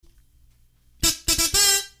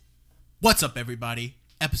What's up, everybody?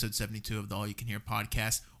 Episode 72 of the All You Can Hear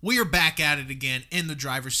podcast. We are back at it again in the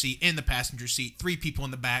driver's seat, in the passenger seat, 3 people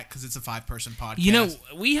in the back because it's a 5-person podcast. You know,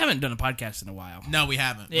 we haven't done a podcast in a while. No, we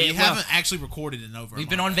haven't. We haven't actually recorded in over. We've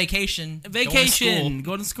been on vacation.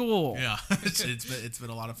 Going to school. Yeah, it's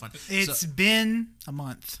been a lot of fun. It's been a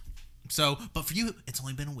month. But for you, it's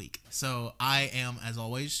only been a week. So I am, as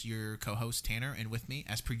always, your co-host Tanner, and with me,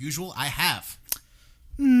 as per usual, I have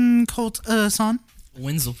Colt son.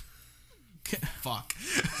 Wenzel. Fuck.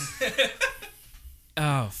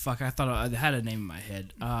 Oh, fuck. I thought I had a name in my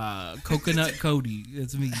head. Coconut Cody.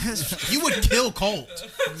 That's me. You would kill Colt.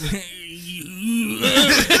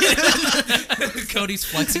 Cody's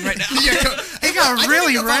flexing right now. He got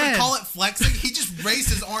really I red. call it flexing. He just raised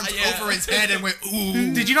his arms over his head and went,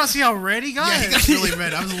 ooh. Did you not see how red he got? Yeah, he got really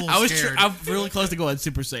red. I was a little scared. I'm really close to going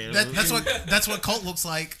Super Saiyan. That's what Colt looks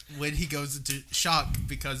like when he goes into shock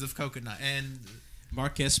because of coconut. And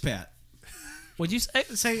Marquez Pat. What'd you say?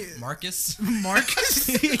 Say Marcus. Marcus.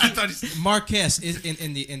 I thought he said, Marquez is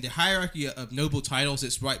in the hierarchy of noble titles.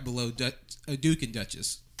 It's right below Duke and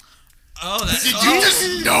Duchess. Oh, that's did you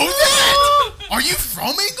just know that? Are you from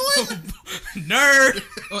England? nerd.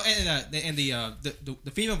 Oh, and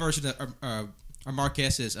the female version of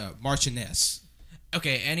Marquez is Marchioness.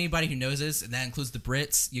 Okay, anybody who knows this, and that includes the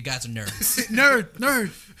Brits, you guys are nerds.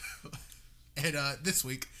 nerd. And this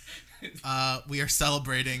week, we are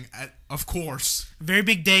celebrating, of course, Very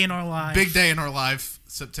big day in our life. big day in our life,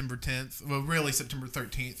 September 10th. Well, really September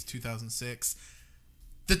 13th, 2006.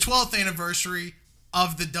 The 12th anniversary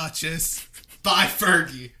of The Duchess by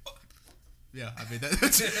Fergie. Yeah, I mean,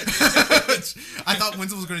 that's I thought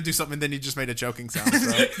Wenzel was going to do something, and then he just made a choking sound.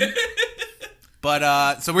 So.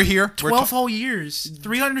 But, so we're here. 12 whole years.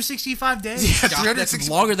 365 days. Yeah, God, 360 that's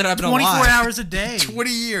longer than I've been 24 alive. hours a day. 20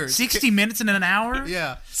 years. 60 minutes in an hour.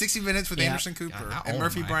 Yeah, 60 Minutes with Yeah. Anderson Cooper God, how and old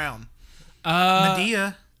Murphy am I? Brown.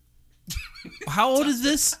 Medea. How old is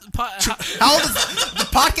this? How old is the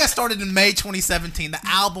podcast started in May 2017. The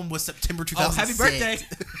album was September 2006. Oh, happy birthday.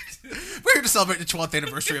 We're here to celebrate the 12th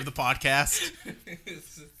anniversary of the podcast.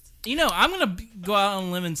 You know, I'm going to go out on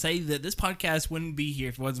a limb and say that this podcast wouldn't be here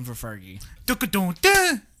if it wasn't for Fergie.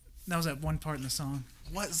 That was that one part in the song.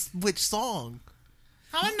 Which song?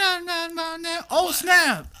 Oh,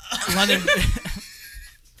 snap. London.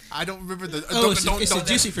 I don't remember the. It's a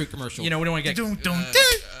Juicy Fruit commercial. You know, we don't want to get...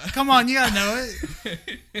 Come on, you gotta know it.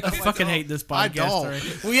 I fucking hate this I podcast. don't. Already.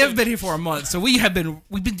 We haven't been here for a month, so we're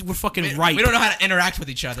fucking right. We don't know how to interact with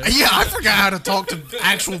each other. Yeah, I forgot how to talk to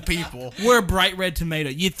actual people. We're a bright red tomato.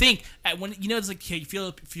 You think when it's like you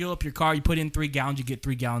fill up your car, you put in 3 gallons, you get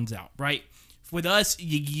 3 gallons out, right? With us,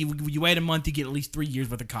 you wait a month, you get at least 3 years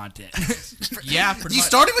worth of content. Yeah, pretty You much.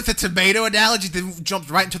 started with the tomato analogy, then jumped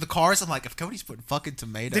right into the cars. I'm like, if Cody's putting fucking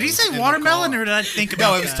tomatoes. Did he in say the watermelon car- or did I think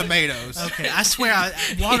about No, it was that? tomatoes. Okay, I swear,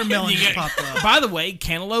 watermelon just popped up. By the way,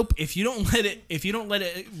 cantaloupe, if you don't let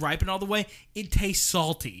it ripen all the way, it tastes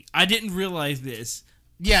salty. I didn't realize this.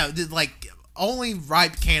 Yeah, like only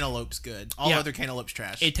ripe cantaloupe's good. All Yeah. other cantaloupe's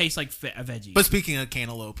trash. It tastes like a veggie. But speaking of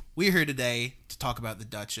cantaloupe, we're here today to talk about the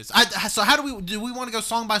Duchess. So how do we want to go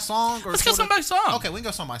song by song? Or Let's go sort song of- by song. Okay, we can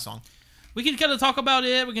go song by song. We can kind of talk about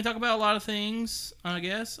it. We can talk about a lot of things, I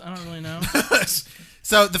guess. I don't really know.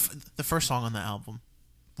 So the first song on the album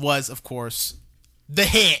was, of course, the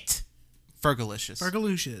hit Fergalicious,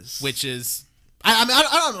 Fergalicious. which is I mean I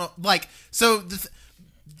don't know, like, so the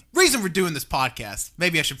reason we're doing this podcast,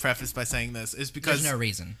 maybe I should preface by saying this, is because There's no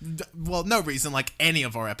reason. well, no reason like any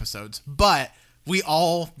of our episodes, but we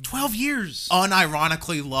all 12 years.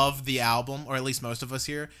 unironically love the album, or at least most of us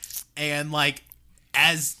here, and like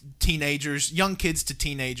as teenagers, young kids to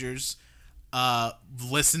teenagers,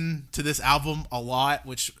 listen to this album a lot,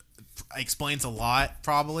 which explains a lot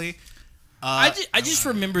probably. I just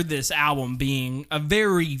remember this album being a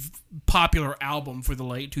very popular album for the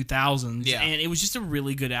late 2000s. Yeah. And it was just a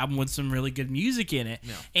really good album with some really good music in it.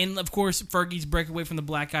 Yeah. And, of course, Fergie's breakaway from the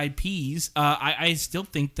Black Eyed Peas. I still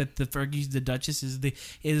think that The Duchess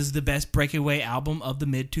is the best breakaway album of the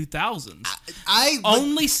mid-2000s.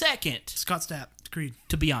 Only second Scott Stapp, Creed.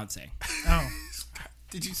 to Beyonce. Oh,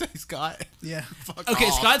 Did you say Scott? yeah. Fuck Okay,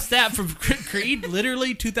 off. Scott Stapp from Creed,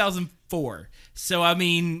 literally 2004. So, I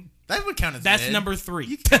mean, That would count as that's mid. number 3.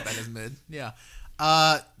 You can count that as mid. Yeah.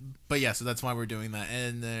 But yeah, so that's why we're doing that.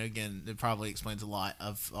 And then again, it probably explains a lot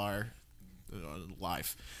of our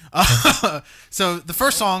life. So the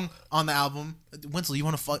first song on the album, Wenzel, you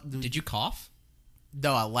want to fuck? Did you cough?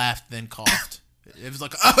 No, I laughed then coughed. It was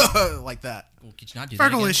like like that. Well, could you not do that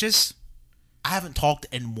again? Fergalicious. I haven't talked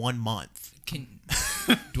in 1 month.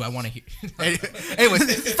 Do I want to hear?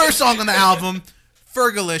 Anyways, first song on the album,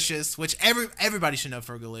 Fergalicious, which everybody should know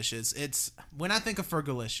Fergalicious. It's when I think of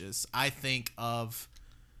Fergalicious, I think of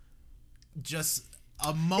just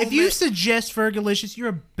a moment. If you suggest Fergalicious, you're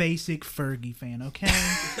a basic Fergie fan, okay?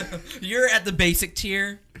 You're at the basic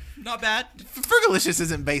tier. Not bad. Fergalicious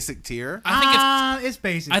isn't basic tier. I think It's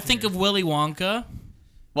basic. I think of Willy Wonka.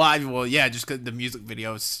 Well, yeah, just because the music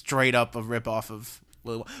video is straight up a ripoff of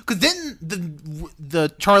Willy Wonka. Because didn't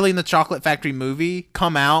the Charlie and the Chocolate Factory movie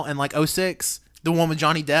come out in like 2006? The one with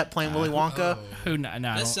Johnny Depp playing Willy Wonka. Who? No,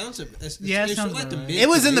 That sounds. Yeah, it it's sounds like about right. It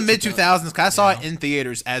was in the mid 2000s. 'Cause I saw Yeah. it in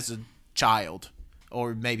theaters as a child,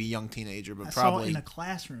 or maybe young teenager, but I saw it probably in a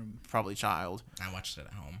classroom. child. I watched it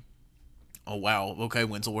at home. Oh wow. Okay,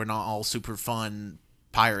 Wenzel, we're not all super fun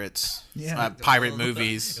pirates. Yeah. Pirate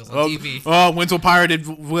movies. It was on TV. Oh, Wenzel pirated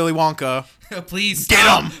Willy Wonka. Please Get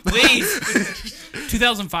stop. 'em! Please.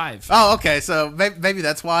 2005. Oh, okay. So maybe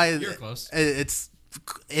that's why You're close. it's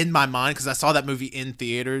in my mind because I saw that movie in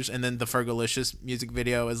theaters, and then the Fergalicious music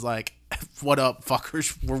video is like, "What up,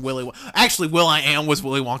 fuckers? We're Willy." Actually, Will.I.Am was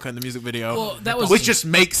Willy Wonka in the music video, Well, that was- which just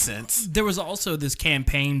makes sense. There was also this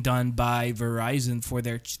campaign done by Verizon for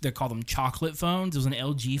they call them chocolate phones. It was an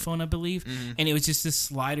LG phone, I believe, and it was just this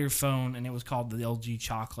slider phone, and it was called the LG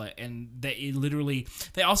Chocolate. And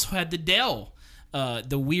they also had the Dell,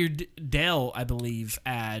 the weird Dell, I believe,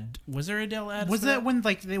 ad. Was there a Dell ad? Was for that when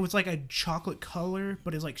like it was like a chocolate color,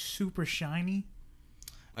 but it's like super shiny?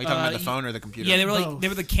 Are you talking about the phone or the computer? Yeah, they were like Both.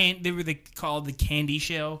 they were called the candy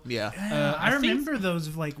shell. Yeah. I think- remember those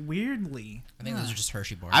like weirdly. I think those are just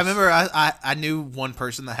Hershey bars. I remember I knew one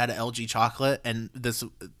person that had an LG Chocolate, and this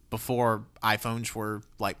before iPhones were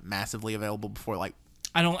like massively available. Before like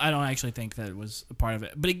I don't actually think that it was a part of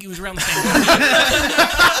it, but it was around the same time.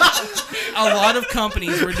 A lot of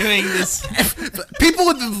companies were doing this. people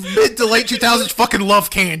in the mid to late 2000s fucking love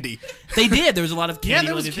candy. They did. There was a lot of candy. Yeah,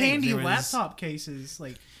 there was related things. candy There was- laptop cases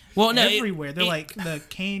like Well, no, everywhere. They're like the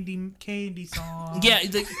candy song. Yeah, I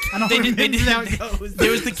don't remember how it goes.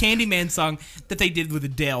 There was the Candyman song that they did with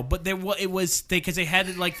Adele, but it was because they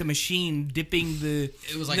had like the machine dipping the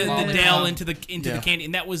It was like the lollipop. Dell into the Yeah. candy,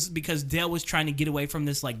 and that was because Dell was trying to get away from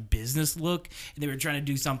this like business look, and they were trying to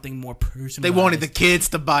do something more personal. They wanted the kids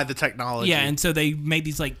to buy the technology. yeah, and so they made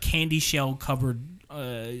these like candy shell covered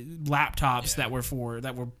laptops that were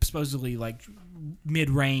supposedly like mid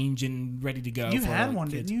range and ready to go. You for, had like, one,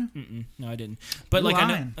 kids. didn't you? Mm-mm, no, I didn't. But You're like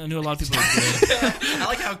lying. I knew a lot of people that did. I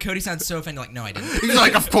like how Cody sounds so offended. Like, no, I didn't. He's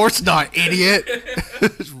like, of course not, idiot.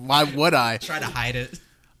 Why would I? Try to hide it.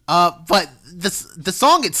 But the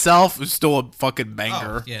song itself is still a fucking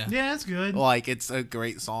banger. Oh, yeah. Yeah, that's good. Like it's a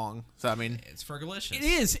great song. So I mean, It's Fergalicious. It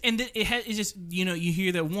is, and it's just you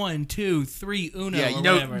hear that 1, 2, 3, Uno. Yeah, or you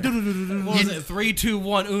know- whatever. What was it? 3, 2,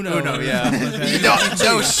 1, Uno. no, yeah, you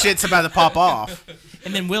know shit's about to pop off.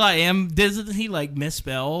 And then Will.I.Am, doesn't he like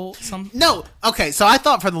misspell something? No, okay. So I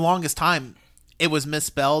thought for the longest time it was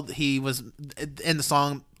misspelled. He was in the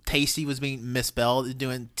song. Tasty was being misspelled,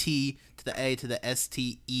 doing T to the A to the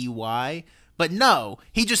STEY. But no,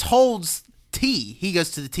 he just holds T. He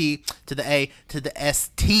goes to the T to the A to the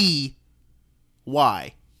STY.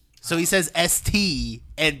 So he says ST,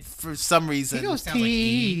 and for some reason, He goes Sounds like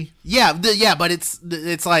T. yeah, but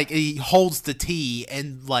it's like he holds the T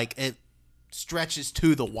and like it stretches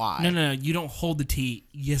to the Y. No, you don't hold the T.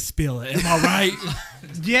 You spill it. Am I right?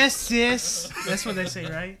 Yes, sis. That's what they say,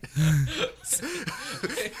 right?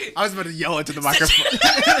 I was about to yell into the microphone.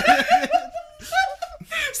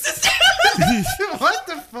 What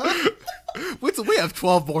the fuck? We have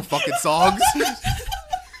 12 more fucking songs.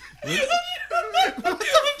 I'm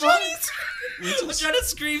trying to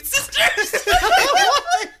scream, sisters.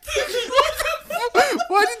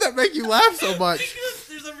 Why did that make you laugh so much?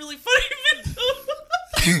 There's a really funny video.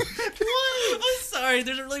 I'm sorry.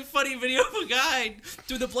 There's a really funny video of a guy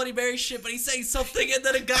doing the Bloody Mary shit, but he's saying something, and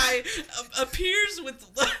then a guy appears with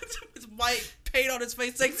white paint on his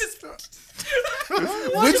face saying this.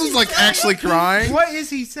 Wenzel's like actually crying. What is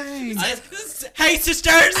he saying? Hey,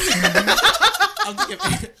 sisters! I don't think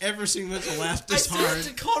I've ever seen Mitchell laugh I this hard. started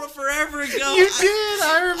to call it forever ago. You did.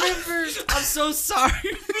 I remember. I'm so sorry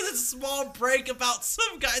for this small break about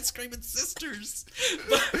some guy screaming sisters.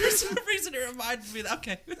 But for some reason it reminded me that,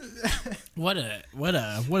 okay. What a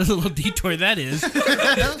little detour that is.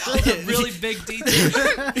 That was a really big detail.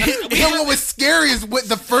 You know what was scary is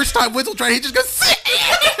the first time Wenzel tried, he just goes,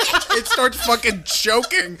 it starts fucking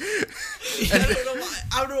choking.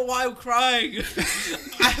 I don't know why I'm crying.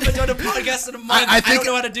 I haven't done a podcast in a month. I I think- don't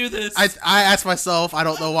know how to do this. I ask myself, I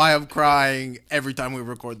don't know why I'm crying every time we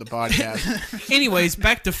record the podcast. Anyways,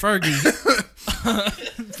 back to Fergie.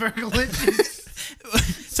 Fergalicious.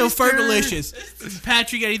 So Fergalicious.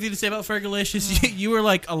 Patrick, got anything to say about Fergalicious? You were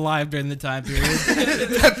like alive during the time period.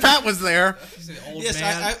 Pat was there. He's an old Yes,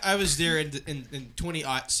 man. I was there in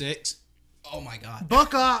 2006. Oh my god.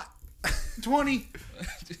 Buckeye 20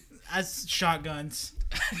 as shotguns.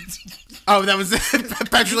 Oh, that was it.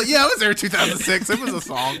 Patrick's like, yeah, I was there in 2006. It was a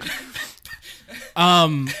song.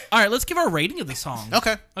 All right, let's give our rating of the song.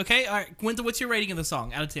 Okay. Okay, all right. Gwendolyn, what's your rating of the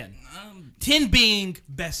song out of 10? 10 being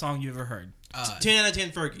best song you ever heard. 10 out of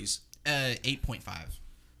 10 Fergies. 8.5.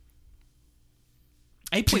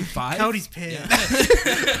 8.5? Cody's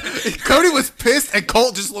pissed. Cody was pissed and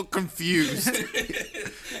Colt just looked confused.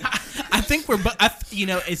 I think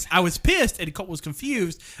I was pissed and Colt was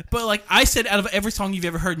confused, but like I said, out of every song you've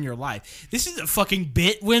ever heard in your life, this is a fucking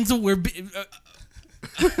bit, Wenzel.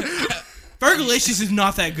 Fergalicious is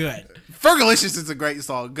not that good. Fergalicious is a great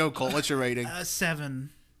song. Go, Colt. What's your rating? 7.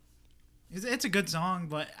 It's a good song,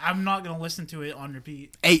 but I'm not gonna listen to it on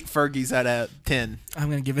repeat. 8 Fergies out of 10. I'm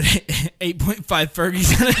gonna give it 8.5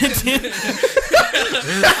 Fergies out of 10.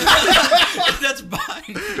 That's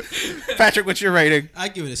fine. Patrick, what's your rating? I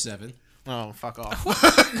give it a 7. Oh, fuck off.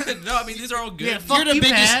 No, I mean these are all good. Yeah, fuck You're the you,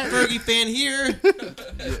 biggest Pat. Fergie fan here.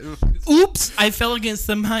 Oops, I fell against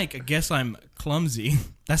the mic. I guess I'm clumsy.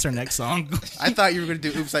 That's our next song. I thought you were going to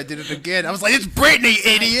do Oops, I Did It Again. I was like, it's Britney,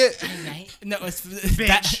 idiot. No, it's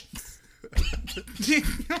Bitch.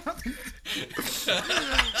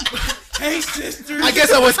 Hey, sister. I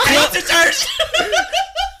guess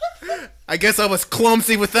I was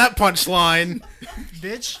clumsy with that punchline.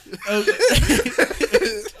 Bitch.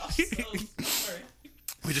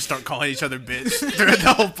 We just start calling each other bitch during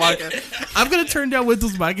the whole podcast. I'm gonna turn down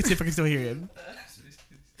Wenzel's mic and see if I can still hear him.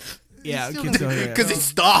 Yeah, I can still hear him. Because he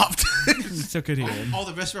stopped. Still could hear him. All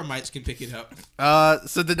the rest of our mics can pick it up.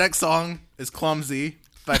 So the next song is Clumsy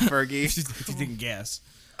by Fergie. If you didn't guess.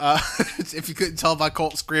 If you couldn't tell by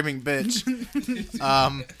Colt screaming bitch.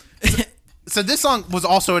 So this song was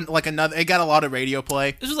also like another, it got a lot of radio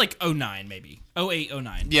play. This was like 09 maybe. 08,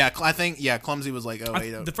 09. Yeah, I think, Clumsy was like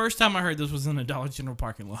 08. The first time I heard this was in a Dollar General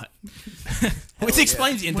parking lot. Which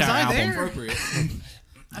explains the entire I album. there? Appropriate.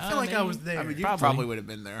 I feel like I was there. I mean, you Probably. probably would have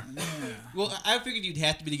been there. Well, I figured you'd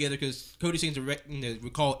have to be together because Cody seems to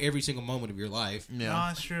recall every single moment of your life. No, Yeah.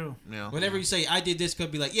 that's true. Yeah. Whenever you say, I did this,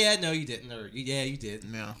 Cody be like, yeah, no, you didn't. Or, yeah, you did.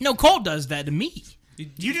 Yeah. No, Cole does that to me.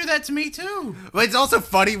 You do that to me too. But it's also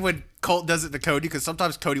funny when Colt does it to Cody because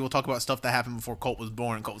sometimes Cody will talk about stuff that happened before Colt was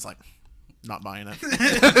born, and Colt was like, not buying it.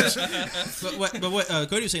 But what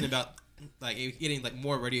Cody was saying about like getting like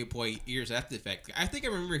more radio play years after the fact, I think I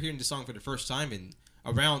remember hearing the song for the first time in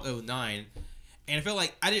around 09, and I felt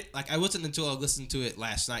like I wasn't until I listened to it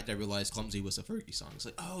last night that I realized Clumsy was a Fergie song. It's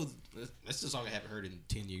like, oh, that's a song I haven't heard in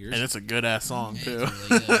 10 years. And it's a good ass song, too.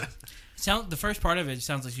 Really good. The first part of it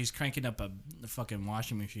sounds like she's cranking up a fucking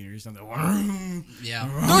washing machine or something. Yeah.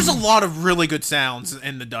 There's a lot of really good sounds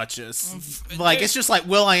in the Duchess. Like, it's just like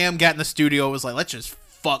Will I Am got in the studio was like, let's just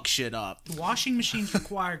fuck shit up. Washing machines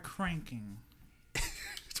require cranking.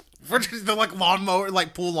 They're like lawnmower,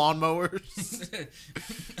 like pool lawnmowers.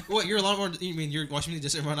 What, your lawnmower? You mean your washing machine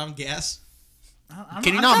doesn't run on gas? I'm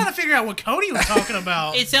Can you trying not- to figure out what Cody was talking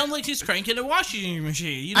about. It sounds like she's cranking a washing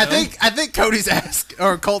machine. You know? I think Cody's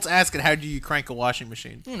Colt's asking, how do you crank a washing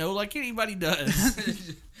machine? You know, like anybody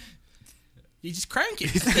does. You just crank it.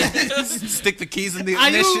 Stick the keys in the I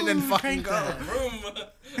ignition knew and fucking crank go.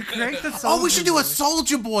 that. Crank the Oh, we Soulja should do a Boy.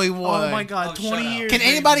 Soldier Boy one. Oh my god, Oh, 20 shut up. years. Can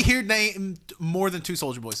baby. anybody here name more than 2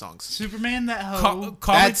 Soldier Boy songs? Superman that hoe.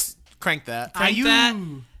 Call me, That's crank that. crank Ayou. that.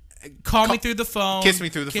 Call me through the phone. Kiss me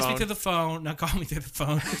through the Kiss phone. me through the phone. No, call me through the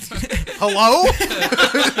phone. Hello?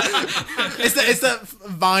 it's that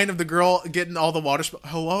vine of the girl getting all the water.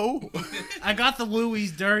 Hello? I got the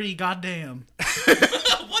Louis dirty, goddamn.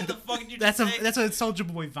 What the fuck did you That's just say? a Soulja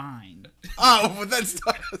Boy vine. Oh, but that's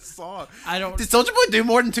not a song. I don't. Did Soldier Boy do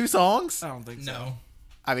more than 2 songs? I don't think so. No.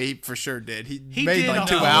 I mean, he for sure did. He He made did like a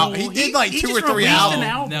 2 whole- out. He did like 2 just or 3 released an albums.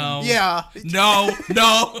 album. No. Yeah.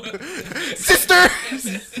 No. Sister!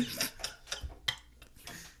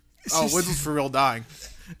 Oh, Whistle's for real dying.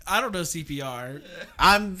 I don't know CPR.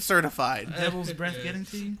 I'm certified. Devil's breath getting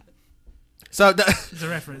to you. So, It's a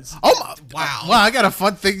reference. oh my, Wow. Wow, I got a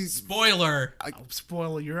fun thing. Spoiler.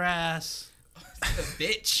 Spoil your ass.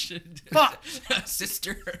 Bitch. Fuck.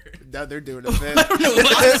 Sister. No, they're doing a bit.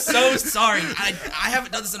 I'm so sorry. I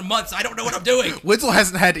haven't done this in a month, so I don't know what I'm doing. Witzel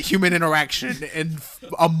hasn't had human interaction in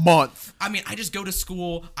a month. I mean, I just go to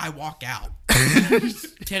school, I walk out.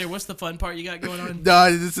 Tanner, what's the fun part you got going on?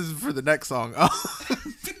 No, this is for the next song.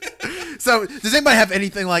 So, does anybody have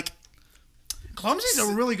anything like Clumsy's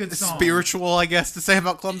a really good song. spiritual, I guess, to say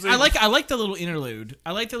about Clumsy. I like the little interlude.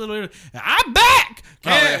 I'm back.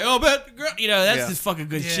 yeah. Oh, but girl, that's Yeah. just fucking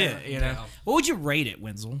good Yeah. shit. Yeah. What would you rate it,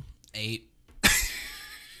 Wenzel? 8.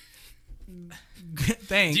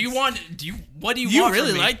 Thanks. What do you You want really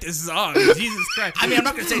from me? like this song? Jesus Christ. I mean, I'm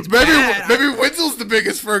not gonna say it's maybe bad. maybe Wenzel's the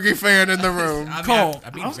biggest Fergie fan in the room. I mean, Cole.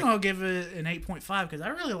 I mean, I was gonna give it an 8.5 because I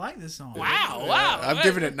really like this song. wow. I'm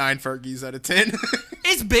giving it 9 Fergies out of 10.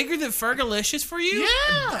 It's bigger than Fergalicious for you.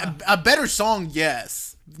 Yeah. A better song,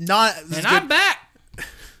 yes. Not as And good. I'm back.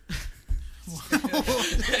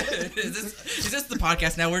 is this the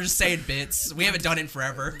podcast now? We're just saying bits. We haven't done it in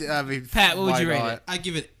forever. I mean, Pat, what would why you rate not? it? I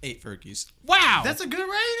give it 8 Fergies. Wow. That's a good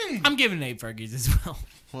rating. I'm giving it 8 Fergies as well.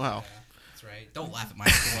 Wow. That's right. Don't laugh at my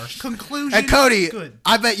score. Conclusion. And Cody, Good.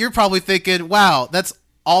 I bet you're probably thinking, wow, that's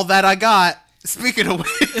all that I got. Speaking of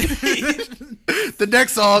which, the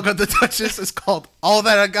next song of the Duchess is called All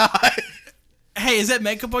That I Got. Hey, is that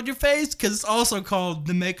makeup on your face? Because it's also called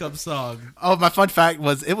the makeup song. Oh, my fun fact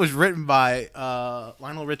was it was written by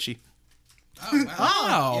Lionel Richie, Oh, wow.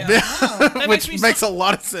 Oh. Yeah. which makes makes me a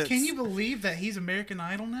lot of sense. Can you believe that he's American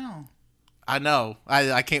Idol now? I know.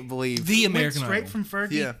 I can't believe. The Went American straight Idol. from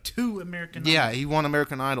Fergie Yeah. to American Idol. Yeah, he won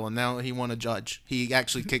American Idol, and now he won a judge. He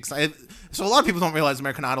actually kicks. So a lot of people don't realize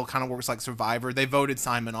American Idol kind of works like Survivor. They voted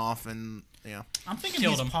Simon off, and I'm thinking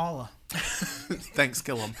Killed he's him. Paula. thanks,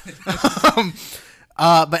 kill him.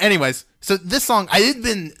 But anyways, so this song, I had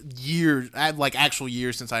been years, like actual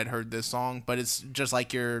years since I had heard this song, but it's just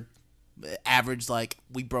like your average, like,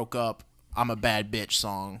 we broke up, I'm a bad bitch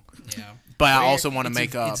song. Yeah. But I also want to It's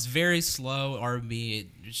make up. It's very slow R&B.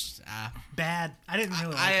 Bad. I didn't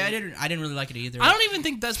really like I it. didn't really like it either. I don't even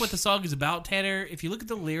think that's what the song is about, Tanner. If you look at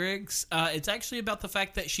the lyrics, it's actually about the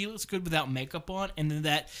fact that she looks good without makeup on, and then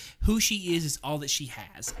that who she is all that she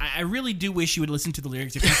has. I really do wish you would listen to the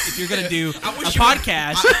lyrics if you're going to do a wish you would.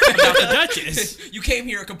 podcast about the Duchess. You came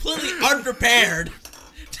here completely unprepared.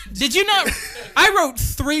 Did you not? I wrote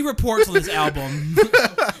 3 reports on this album.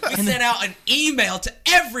 We sent out an email to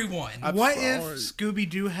everyone. What if Scooby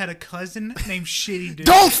Doo had a cousin named Shitty Dude?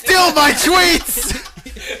 Don't steal my tweets!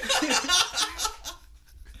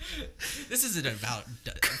 This isn't about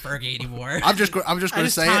Fergie anymore. I'm just going to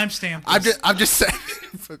just say it. timestamped I'm just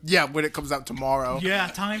saying. Yeah, when it comes out tomorrow. Yeah,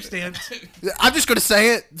 timestamps. I'm just going to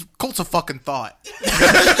say it. Colt's a fucking thought.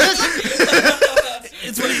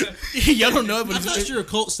 It's what y'all don't know it, but I'm not sure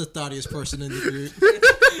Colt's the thoughtiest person in the group.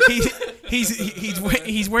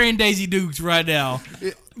 he's wearing Daisy Dukes right now.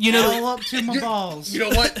 You know, All up to my balls. You know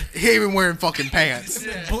what? He ain't even wearing fucking pants.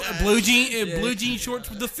 blue jean shorts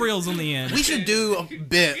with the frills on the end. We should do a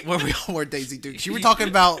bit where we all wear Daisy Dukes. You were talking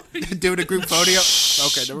about doing a group photo.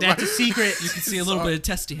 Okay, never mind. That's a secret. You can see a little bit of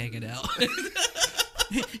testy hanging out.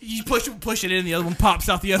 You push it in, the other one pops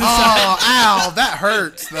out the other side. Oh, ow, that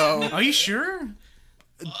hurts though. Are you sure?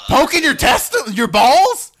 Poking your your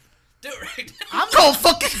balls? Do it right now. I'm going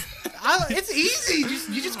fucking. It's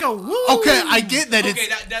easy. You just go, woo. Okay, I get that Okay,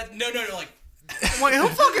 it's. no, like Wait, who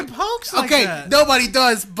fucking pokes like Okay, that? nobody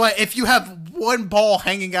does, but if you have one ball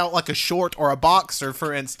hanging out like a short or a boxer,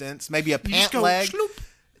 for instance, maybe a You pant just go, leg. shloop.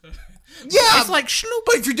 Yeah, It's like shloop.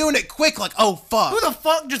 but if you're doing it quick, like, oh fuck. Who the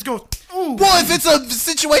fuck just goes, ooh? Well, if it's a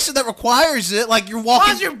situation that requires it, like you're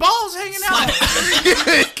walking, Why's your balls hanging out?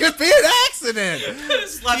 it could be an accident.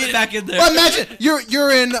 slap it back in there. Well, imagine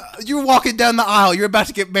you're walking down the aisle, you're about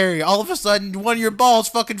to get married. All of a sudden, one of your balls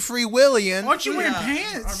fucking free willying. Aren't you wearing Or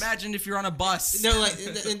pants? imagine if you're on a bus. No, like,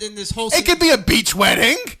 and then this whole. It could be a beach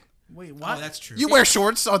wedding. Wait, why? Oh, that's true. You wear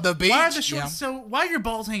shorts on the beach. Why are the shorts Yeah. so? Why are your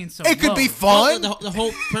balls hanging so? It could low? be Well, fun. the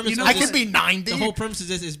whole premise. You know of I this- could be 90. The whole premise of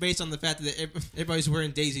this is based on the fact that everybody's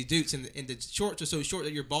wearing Daisy Dukes, and the shorts are so short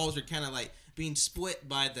that your balls are kind of like being split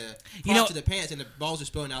by the parts of the pants, and the balls are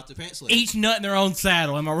spilling out the pants leg. Each nut in their own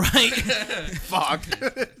saddle. Am I right? Fuck.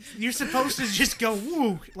 You're supposed to just go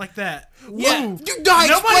woo like that. Woo. Yeah. You're not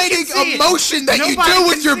Nobody can explaining see it. emotion that you Nobody do can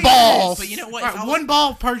with your see it. balls. But you know what? All If I right, was- one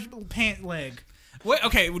ball per pant leg. Wait,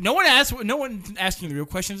 okay. No one asking the real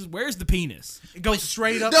questions. Where's the penis? It goes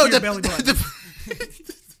straight up No, to your belly button.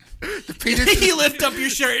 the penis. You lift up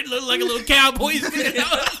your shirt and look like a little cowboy sticking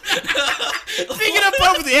up, sticking up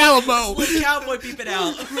over the Alamo. Little cowboy peeping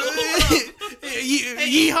out.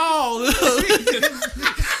 Yeehaw!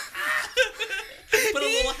 Put a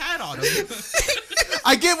little hat on him.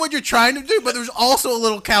 I get what you're trying to do, but there's also a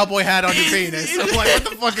little cowboy hat on your penis. I'm like, what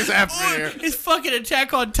the fuck is happening here? It's fucking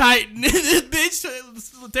Attack on Titan. This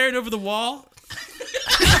bitch tearing over the wall.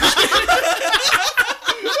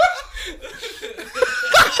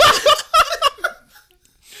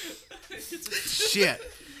 Shit.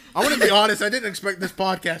 I want to be honest. I didn't expect this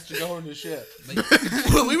podcast to go into shit.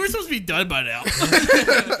 We were supposed to be done by now.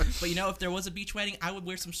 But you know, if there was a beach wedding, I would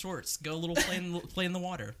wear some shorts, go a little play in the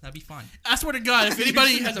water. That'd be fun. I swear to God, if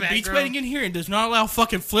anybody has a beach Background. wedding in here and does not allow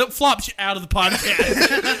fucking flip flops out of the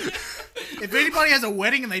podcast, If anybody has a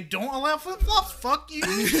wedding and they don't allow flip flops, fuck you.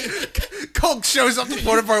 Colt shows up to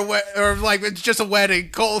one of our or like it's just a wedding.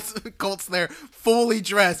 Colt's there, fully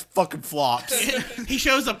dressed, fucking flops. he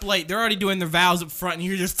shows up late. They're already doing their vows up front, and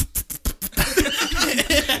you're just.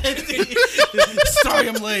 Sorry,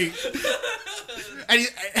 I'm late.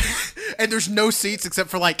 And there's no seats except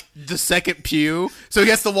for like the second pew, so he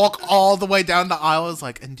has to walk all the way down the aisle. It's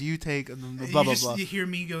like, and do you take blah blah blah? You hear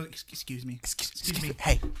me go, excuse me. Excuse me.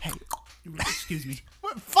 Hey, Excuse me.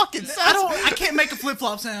 what fucking I can't make a flip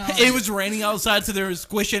flop sound. It was raining outside, so they were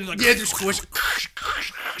squishing. Like, Yeah, just squish.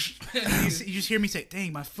 You just hear me say,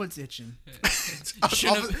 dang, my foot's itching.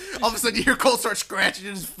 All of a sudden, you hear Colt start scratching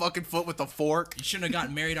his fucking foot with a fork. You shouldn't have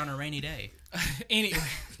gotten married on a rainy day. Anyway,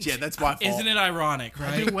 Yeah, that's my fault. isn't it ironic, I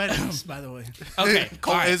right? do weddings, by the way. Okay,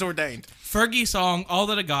 Colt all right. is ordained. Fergie song, All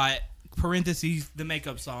That I Got, parentheses, the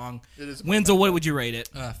makeup song. It is- Wenzel, what would you rate it?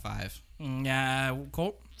 5. Yeah,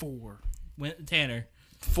 Colt? 4. Tanner?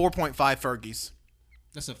 4.5 Fergies.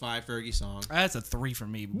 That's a 5 Fergie song. That's a 3 for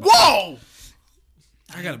me. Whoa!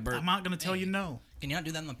 I got a burp. I'm not going to tell you no. Can you not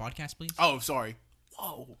do that on the podcast, please? Oh, sorry.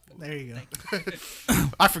 Whoa! There you go.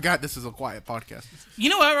 I forgot this is a quiet podcast. You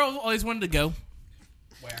know where I always wanted to go?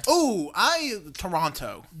 Oh,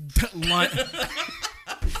 Toronto.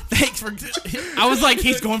 Thanks for. I was like,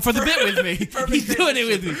 he's going for the bit with me. He's doing it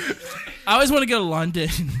with me. I always want to go to London.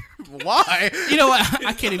 Why? You know what?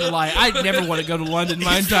 I can't even lie. I never want to go to London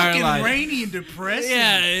my entire Fucking life. rainy and depressing.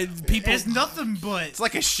 Yeah, people. It's nothing but. It's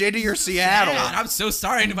like a shittier Seattle. God, I'm so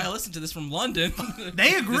sorry anybody listened to this from London.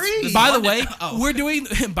 They agree. By the way, Oh. we're doing.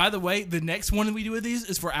 By the way, the next one we do with these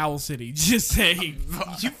is for Owl City. Just saying.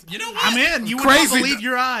 You know what? I'm in. You would Crazy. not believe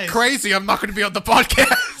your eyes. Crazy. I'm not going to be on the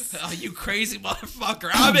podcast. Oh, you crazy motherfucker.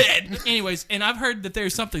 I'm in. Anyways, and I've heard that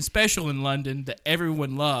there's something special in London that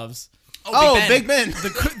everyone loves. Oh, Big Ben.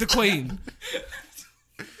 The Queen.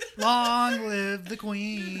 Long live the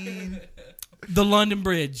Queen. The London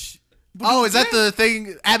Bridge. Oh, is that the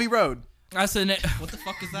thing? Abbey Road. I said What the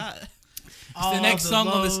fuck is that? All next song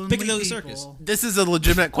on this lonely Piccadilly people. Circus. This is a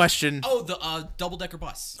legitimate question Oh, the double-decker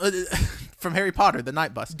bus. from Harry Potter, the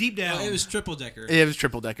Night Bus. Deep down. It was triple decker. It was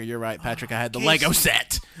triple decker. You're right, Patrick. I had the okay, Lego so-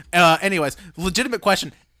 set. Anyways, legitimate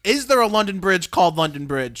question: is there a London Bridge called London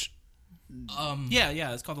Bridge?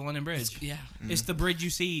 Yeah, it's called the London Bridge. Yeah. It's the bridge you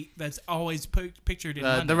see that's always pictured in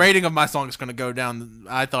London. The rating of my song is going to go down.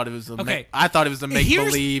 I thought it was a Okay. I thought it was a make Here's-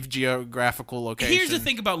 believe geographical location. Here's the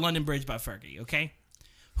thing about London Bridge by Fergie, okay?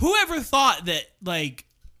 Whoever thought that, like,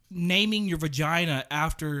 naming your vagina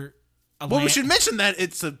after a Well, we land- should mention that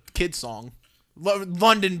it's a kid song.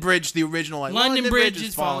 London Bridge, the original. Like, London Bridge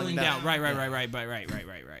is falling down. Right.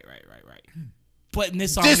 But in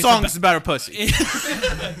this song, This it's song about- is about a pussy.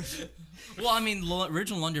 Well, I mean,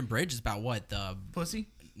 original London Bridge is about what? Pussy?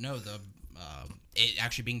 It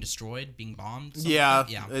actually being destroyed, being bombed? something Yeah, like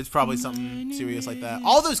that? Yeah. it's probably something serious like that.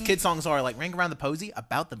 All those kid songs are like "Ring Around the Posy"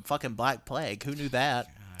 about the fucking Black Plague. Who knew that?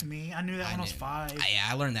 Me, I knew that when I was 5.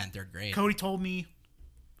 I learned that in 3rd grade. Cody told me.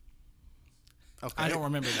 Okay. I don't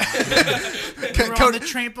remember that. We were on the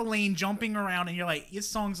trampoline jumping around, and you're like, this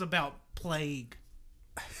song's about plague.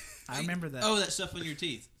 I remember that. Oh, that stuff on your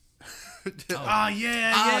teeth. Ah,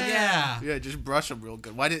 yeah. Oh, yeah. Yeah, just brush them real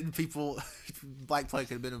good. Why didn't people? Black Plague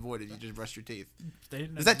could have been avoided. You just brushed your teeth. They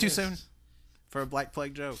didn't know Is that too this. soon for a Black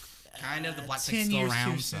Plague joke? Kind of. The Black 10 Plague's still years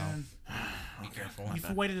around, too so soon. be careful. If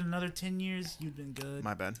you waited another 10 years, you'd been good.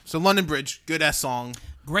 My bad. So London Bridge, good ass song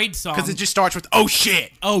Great song. because it just starts with "Oh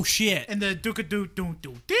shit." Oh, shit. And the dooka doo doo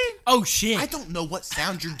doo ding. Oh, shit. I don't know what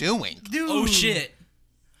sound you're doing. Dude. Oh, shit.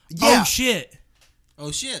 Yeah. Oh, shit.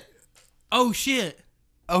 Oh shit. Oh, shit.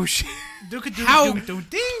 Oh shit. Dooka doo How- doo doo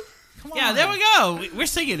ding. Come on. Yeah, there we go. We're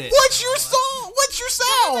singing it. What's your song? What's your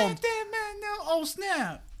sound? Damn, man, no. Oh,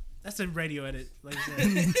 snap. That's a radio edit. Like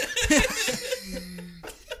I said.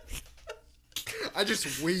 I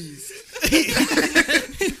just wheezed.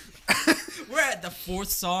 We're at the 4th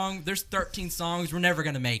song. There's 13 songs. We're never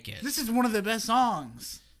going to make it. This is one of the best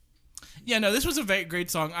songs. Yeah, no, this was a very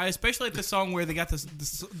great song. I especially like the song where they got the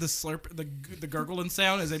slurp, the gurgling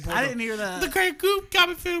sound as they pour. I didn't hear that. The great goop got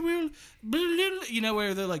me filled with, you know,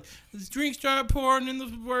 where they're like, the drinks start pouring and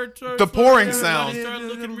the words start. The pouring sound. Start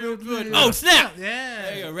looking real good. Oh snap! There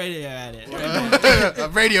Yeah. you go, radio at it. A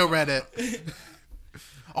radio Reddit.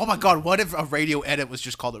 Oh my god, what if a radio edit was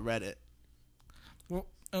just called a Reddit?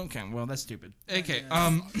 Okay, well that's stupid. Okay,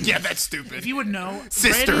 Yeah, that's stupid. If you would know,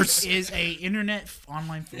 Sisters. Reddit is a internet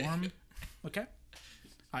online forum. Okay. All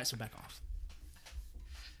right, so back off.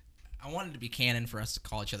 I wanted to be canon for us to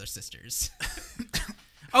call each other sisters.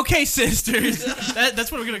 okay, sisters.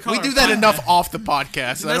 That's what we're gonna call. we our do that podcast. enough off the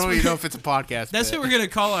podcast. I That's don't even know if it's a podcast. That's bit. what we're gonna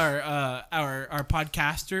call our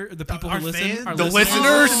podcaster, the people Our who listen, fans? our The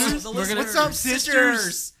listeners. listeners? We're gonna- What's up,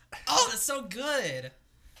 sisters? Oh, that's so good.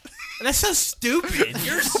 That's so stupid.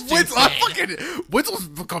 You're Witzel's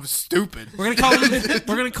become stupid. We're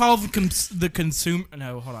gonna call the consumer.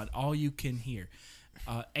 No, hold on. All you can hear,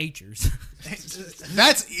 H'ers.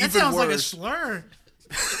 That's even That sounds like a worse. slur.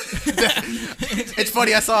 It's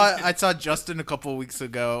funny. I saw Justin a couple of weeks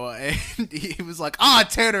ago, and he was like,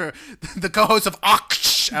 Tanner, the co-host of Aksh.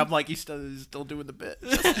 I'm like, he's still doing the bit.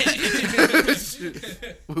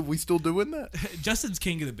 we still doing that? Justin's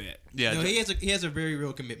king of the bit. Yeah, No, he has a very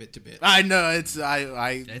real commitment to bit. I know. It's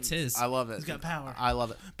It's his. I love it. He's got power. I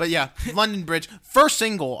love it. But yeah, London Bridge, first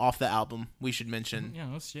single off the album. We should mention. Yeah,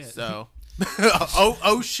 that's shit. So,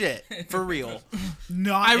 oh shit, for real.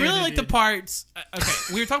 Not I really like the edited. parts. Okay,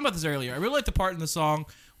 we were talking about this earlier. I really like the part in the song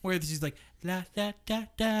where she's like la da da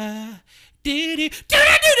da. That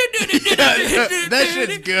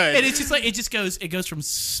shit's good. And it's just like it goes from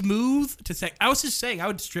smooth to sec. I was just saying I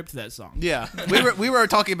would strip to that song. Yeah, we were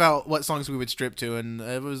talking about what songs we would strip to, and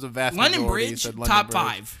it was a vast London majority Bridge, said London top Bridge.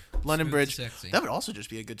 5. London Smooth Bridge. sexy. That would also just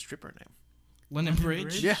be a good stripper name. London Bridge.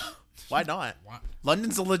 Bridge? Yeah, why not?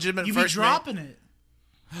 London's a legitimate You be first name. dropping it,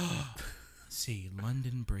 See,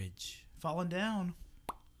 London Bridge. falling down.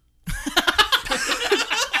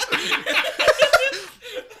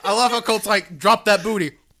 I love how Colt's like, drop that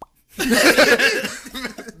booty.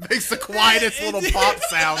 Makes the quietest little pop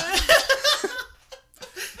sound.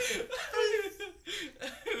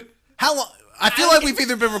 How long? I feel like we've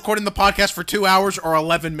either been recording the podcast for 2 hours or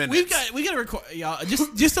 11 minutes. We got to record, y'all.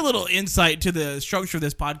 Just a little insight to the structure of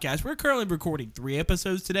this podcast. We're currently recording 3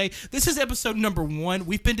 episodes today. This is episode number 1.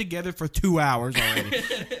 We've been together for 2 hours already.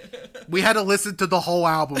 We had to listen to the whole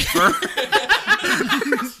album first.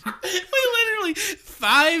 We literally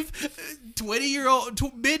 5 20-year-old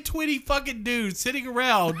mid-20 fucking dudes sitting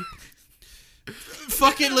around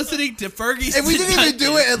fucking listening to Fergie. And we didn't even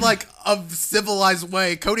do it in like a civilized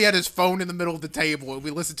way. Cody had his phone in the middle of the table, and we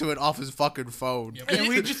listened to it off his fucking phone. And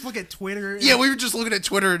we just look at Twitter. Yeah, we were just looking at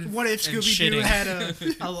Twitter. And What if Scooby Doo shitting. had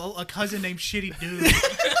a cousin named Shitty Dude?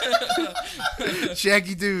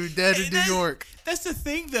 Shaggy Dude, dead in New York. That's the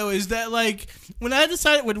thing, though, is that like when I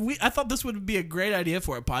decided I thought this would be a great idea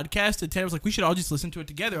for a podcast, and Tanner was like, "We should all just listen to it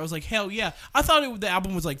together." I was like, "Hell yeah!" I thought the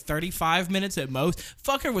album was like 35 minutes at most.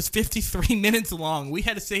 Fucker was 53 minutes long. We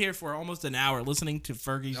had to sit here for almost an hour listening to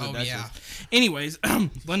Fergie's. Oh, The Duchess. yeah. Anyways,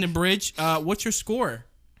 London Bridge. What's your score?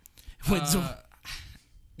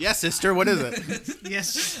 Yeah, sister, what is it?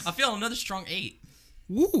 Yes, I feel another strong 8.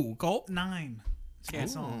 Woo, Colt. 9. It's a good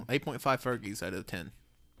song. 8.5 Fergies out of 10.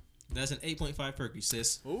 That's an 8.5 Fergie,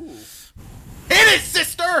 sis. Ooh. Hit it,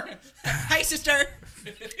 sister! Hey, sister.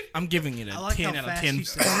 I'm giving it a I like 10 how out of fast 10. you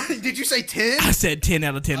said it. Did you say 10? I said 10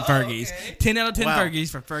 out of 10 Fergies. okay. 10 out of 10 Wow. Fergies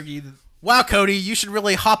for Fergie. Wow, Cody, you should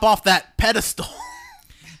really hop off that pedestal.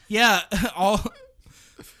 Yeah, all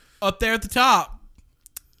up there at the top.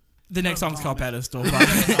 The next song's called Pedestal.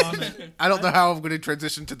 I don't know how I'm going to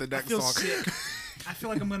transition to the I next feel song. sick. I feel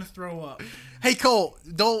like I'm gonna throw up. Hey, Cole,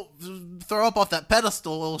 don't throw up off that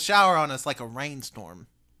pedestal. It'll shower on us like a rainstorm.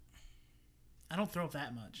 I don't throw up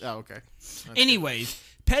that much. Oh, okay. Anyways,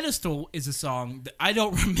 Pedestal is a song that I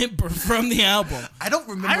don't remember from the album. I don't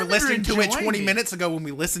remember, I remember listening to it enjoying 20 it. minutes ago when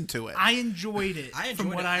we listened to it. I enjoyed it. I enjoyed from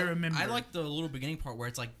what it. I remember. I like the little beginning part where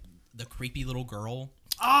it's like the creepy little girl.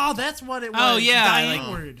 Oh, that's what it was. Oh, yeah, Dying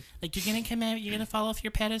like- word. Like, you're gonna come out, you're gonna fall off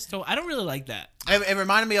your pedestal. I don't really like that. It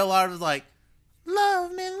reminded me a lot of like,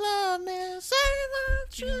 love me, say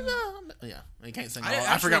that you love me. Yeah, you can't sing. I I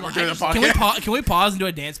actually forgot we're like- doing a Can we, podcast. can we pause and do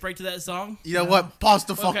a dance break to that song? You know what? Pause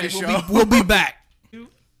the fucking Okay, show. we'll be back.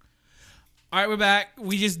 All right, we're back.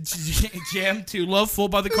 We just jammed to Love Full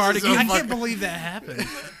by the is Cardigans. so I fuck- can't believe that happened.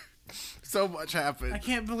 So much happened. I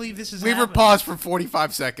can't believe this is We were happening. paused for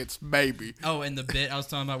 45 seconds, maybe. Oh, and the bit I was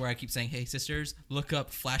talking about where I keep saying, "Hey, sisters, look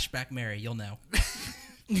up Flashback Mary. You'll know."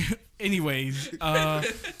 Anyways,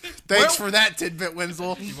 Thanks for that tidbit,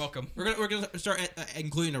 Wenzel. You're welcome. We're gonna start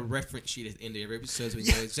including a reference sheet at the end of every episode so we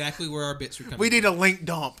know exactly where our bits are coming We need a link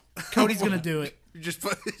dump. Cody's gonna do it. You just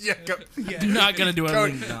put, yeah, not gonna do a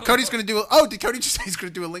Cody, link dump. Cody's gonna do it. Oh, did Cody just say he's gonna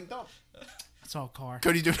do a link dump? It's all car.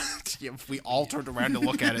 Cody do yeah, we all turned around to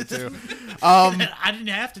look at it too. I didn't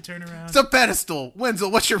have to turn around. It's a pedestal. Wenzel,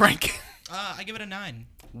 what's your ranking? I give it a 9.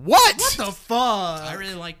 What? What the fuck? I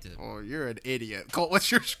really liked it. Oh, you're an idiot. Colt,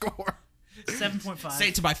 what's your score? 7.5. Say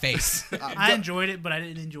it to my face. I enjoyed it, but I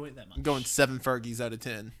didn't enjoy it that much. I'm going 7 Fergies out of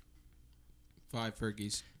 10. 5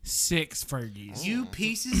 Fergies. 6 Fergies. You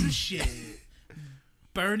pieces of shit.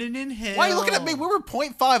 Burning in hell. Why are you looking at me? We were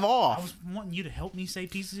 0.5 I off. was wanting you to help me say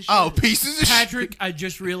pieces of shit. Oh, pieces of Patrick, I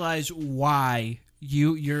just realized why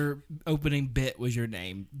your opening bit was your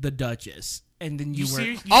name, the Duchess, and then you were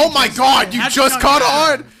serious? Oh my God! You How'd just know caught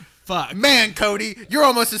that? on. fuck Man, Cody, you're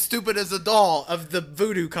almost as stupid as a doll of the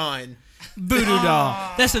voodoo kind. Voodoo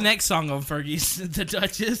Doll. That's the next song on Fergie's, the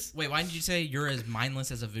Duchess. Wait, why did you say you're as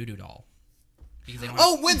mindless as a voodoo doll? Because they want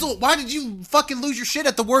Oh, Wenzel, why did you fucking lose your shit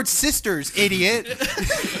at the word sisters, idiot?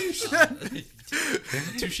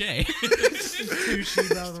 touche. Sushi,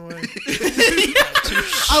 by the way.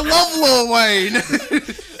 I love Lil Wayne.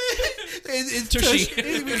 It's Tushy.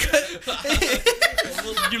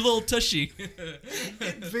 Your little tushy.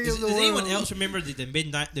 Does anyone else remember the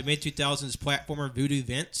mid 2000s platformer Voodoo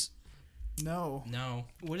Vince? No. No.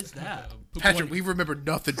 What is that? Patrick, we remember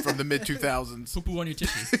nothing from the mid 2000s. Poo on your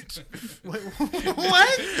tushy. What?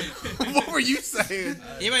 What were you saying?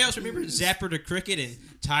 Anybody else remember Zapper the Cricket and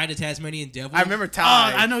Ty the Tasmanian Devil? I remember Oh,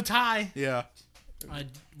 Ty. I know Ty. Yeah.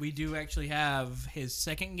 We do actually have his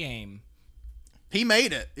second game. He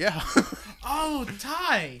made it. Yeah. Oh,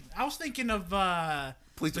 Ty. I was thinking of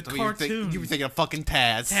Please the don't tell me you were cartoon. you were thinking of fucking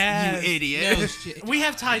Taz. Taz. You idiot. No, shit. We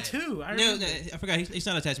have Ty too. I No, remember. I forgot. He's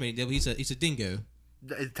not a Tasmanian Devil. He's a dingo.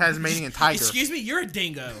 Tasmanian tiger. Excuse me, you're a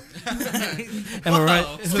dingo. Am I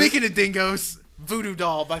right? Speaking of dingoes, Voodoo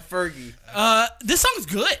Doll by Fergie. This song's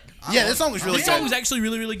good. Yeah, this song was really This good. song was actually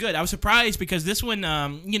really, really good. I was surprised because this one,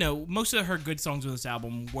 most of her good songs on this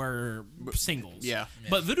album were singles. Yeah.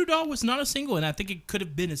 But Voodoo Doll was not a single, and I think it could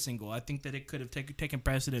have been a single. I think that it could have taken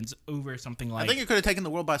precedence over something like. I think it could have taken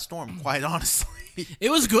the world by storm, quite honestly.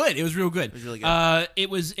 It was good. It was real good. It was really good. It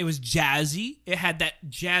was jazzy. It had that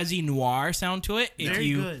jazzy noir sound to it.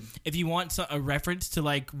 Very good. If you want a reference to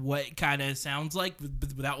like what it kind of sounds like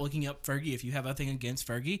without looking up Fergie, if you have a thing against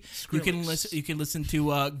Fergie, you can listen. You can listen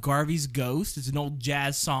to Garvey's Ghost. It's an old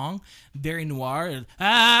jazz song, very noir.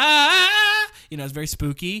 It's very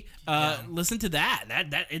spooky. Listen to that.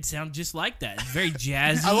 That it sounds just like that. It's very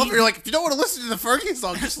jazzy. I love it. You're like, if you don't want to listen to the Fergie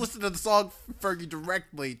song, just listen to the song Fergie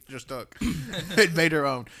directly just took. It made her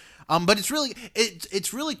own. But it's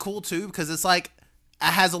really cool too because it's like it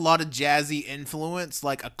has a lot of jazzy influence.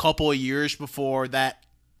 Like a couple of years before that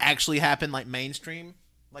actually happened, like mainstream,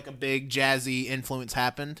 like a big jazzy influence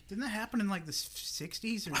happened. Didn't that happen in like the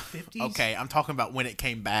 60s or 50s? Okay, I'm talking about when it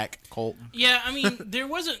came back, Colt. Yeah, I mean, there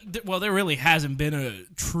wasn't. Well, there really hasn't been a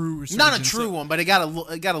true. Not a resurgence true of- one, but it got a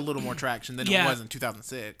little more traction than Yeah. it was in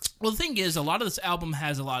 2006. Well, the thing is, a lot of this album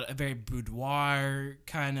has a very boudoir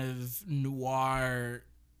kind of noir.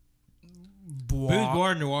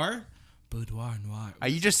 Boudoir Noir. Boudoir noir. Are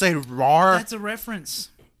you just saying raw? That's a reference.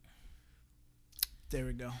 There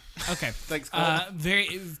we go. Okay. Thanks, Colt. Very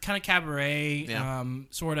kind of cabaret, Yeah.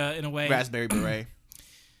 sort of in a way. Raspberry beret.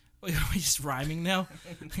 Are we just rhyming now?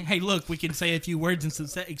 Hey, look, we can say a few words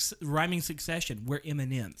in rhyming succession. We're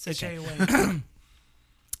Eminem. Sashay away.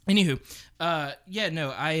 Anywho,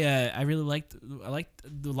 I really liked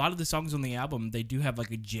a lot of the songs on the album. They do have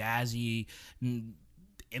like a jazzy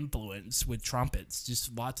influence with trumpets.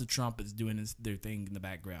 Just lots of trumpets doing their thing in the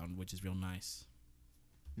background, which is real nice.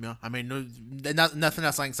 No, I mean, nothing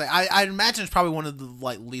else I can say. I imagine it's probably one of the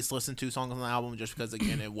least listened to songs on the album, just because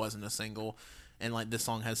again it wasn't a single, and this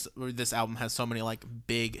album has so many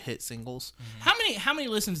big hit singles. How many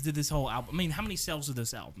listens did this whole album? I mean, how many sales did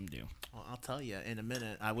this album do? Well, I'll tell you in a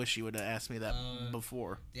minute. I wish you would have asked me that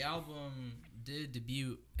before. The album did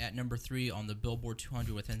debut at number 3 on the Billboard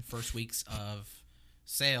 200 within first weeks of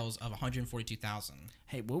sales of 142,000.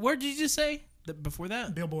 Hey, what word did you just say before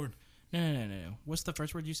that? Billboard. No. What's the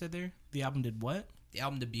first word you said there? The album did what? The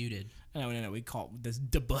album debuted. No. We call this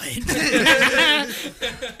debut.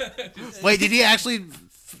 Wait, did he actually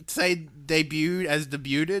say debuted as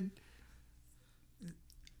debuted?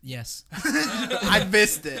 Yes. I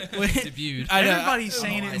missed it. Debuted. I know. Everybody's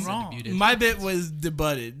saying I it said wrong. debuted. My bit was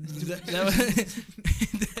debutted.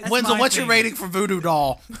 Wenzel, my what's your thing. rating for Voodoo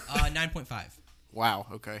Doll? 9.5. Wow.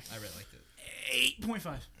 Okay. I really liked it.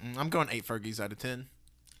 8.5. I'm going 8 Fergies out of 10.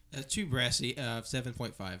 Too brassy.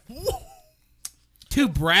 7.5. Too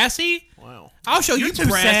brassy? Wow. I'll show You're you too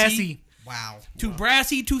brassy. sassy. Wow. Too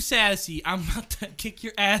brassy, too sassy. I'm about to kick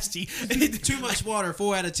your assy. Too much water.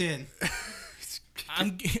 4 out of 10. They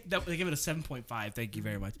give it a 7.5. Thank you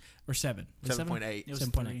very much. Or 7. Was it 7.8. It was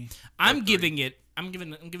 7.8. 3. I'm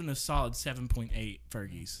giving a solid 7.8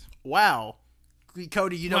 Fergies. Wow.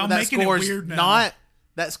 Cody, you know Well, what that making it score's weird now. not?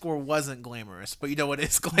 that score wasn't glamorous, but you know what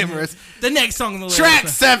is glamorous? The next song on the list. Track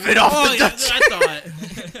 7 off Oh, the yeah, Dutch. I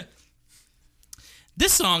thought.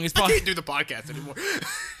 This song is I probably can't do the podcast anymore.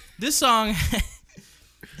 this song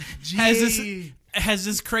Gee. has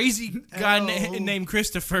this crazy guy named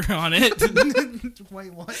Christopher on it,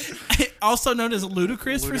 Wait, what? also known as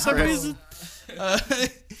Ludacris for some Ludacris. reason.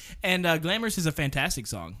 And Glamorous is a fantastic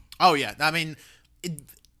song. Oh yeah, I mean,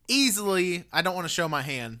 easily. I don't want to show my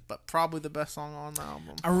hand, but probably the best song on the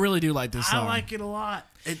album. I really do like this I song. like it a lot.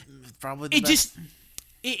 Probably the it. best. Just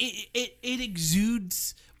it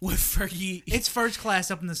exudes what Fergie. It's first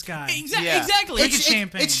class up in the sky. Exactly. It's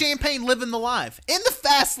champagne. It's champagne living the life in the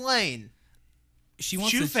fast lane. She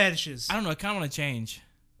wants Shoe to. fetishes. I don't know. I kind of want to change.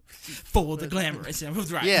 For the glamorous. I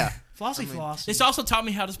was right. Yeah, Flossy floss. It's also taught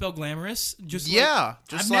me how to spell glamorous. Just like yeah.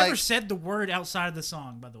 Just I've like never said the word outside of the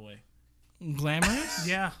song, by the way. glamorous.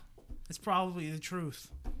 Yeah. It's probably the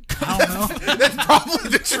truth. I don't know. that's probably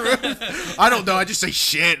the truth. I don't know. I just say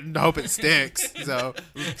shit and hope it sticks. So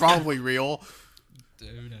it's probably real.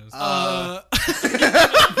 Who knows?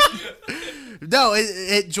 No,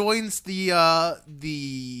 it joins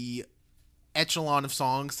the echelon of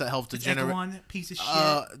songs that help to generate. Echelon, piece of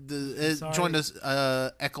shit. It Sorry. joined us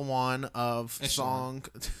echelon of songs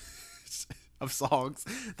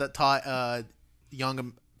that taught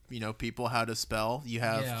young people how to spell. You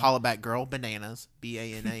have Yeah. Hollaback Girl, bananas,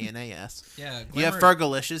 BANANAS. Yeah, You have Glamour-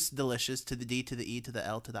 Fergalicious, delicious, to the D, to the E, to the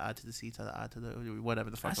L, to the I, to the C, to the I, to the whatever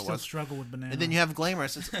the I fuck it still was. struggle with banana. And then you have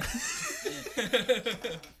Glamorous.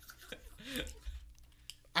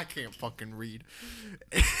 I can't fucking read.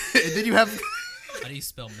 And then you have. How do you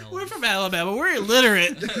spell melon? We're from Alabama. We're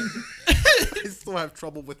illiterate. I still have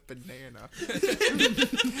trouble with banana.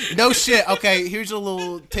 No shit. Okay, here's a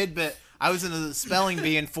little tidbit. I was in a spelling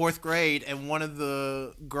bee in 4th grade, and one of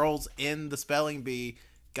the girls in the spelling bee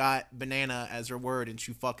got banana as her word, and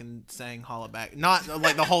she fucking sang Hollaback. Not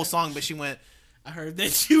like the whole song, but she went. I heard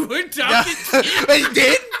that you were Yeah. talking. It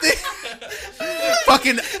did.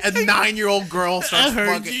 Fucking a 9-year-old girl starts I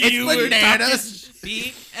heard fucking. you It's were bananas.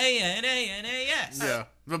 BANANAS. Yeah,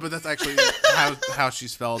 but that's actually how she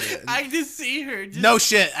spelled it. I just see her. Just No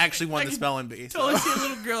shit, actually won I the can spelling bee. so. totally see a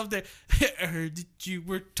little girl up there. I heard that you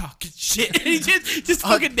were talking shit. And he just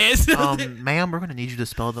fucking dancing. up there. Ma'am, we're gonna need you to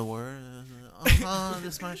spell the word. This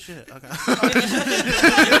is my shit. Okay.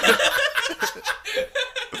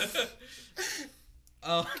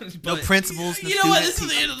 Oh, No but, principals. No You know what? student This is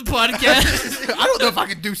the end of the podcast. I don't know if I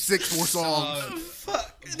can do 6 more songs.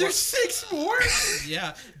 Fuck. There's 6 more.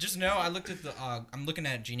 yeah, just know I looked at the. I'm looking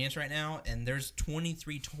at Genius right now, and there's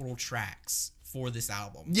 23 total tracks for this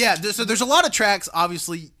album. Yeah, so there's a lot of tracks.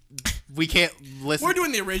 Obviously, we can't listen. We're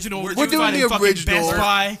doing the original. We're doing the fucking original. Best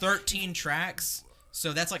Buy. 13 tracks.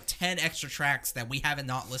 So that's like 10 extra tracks that we haven't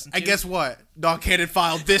not listened to. And guess what? Dog Cannon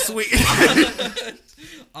filed this week.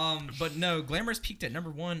 But no, Glamorous peaked at number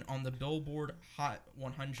 1 on the Billboard Hot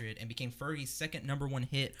 100 and became Fergie's second number 1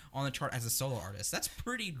 hit on the chart as a solo artist. That's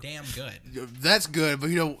pretty damn good. That's good, but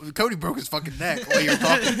Cody broke his fucking neck while you were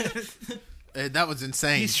talking. And that was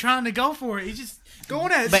insane. He's trying to go for it. He's just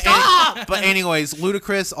going at it. But, Stop! but anyways,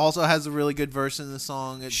 Ludacris also has a really good verse in the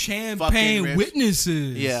song. It fucking Champagne rips.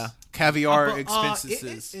 witnesses. Yeah, caviar But,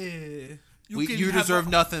 expenses. You can You have deserve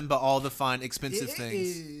nothing but all the fine expensive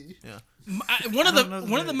things. Yeah. One of I don't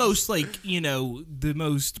know the the most the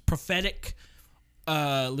most prophetic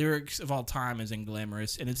lyrics of all time is in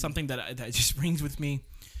Glamorous, and it's something that just rings with me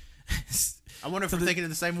I wonder if we're thinking of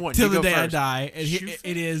the same one. till You the go day I first. die. And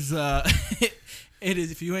it is it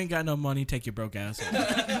is if you ain't got no money, take your broke ass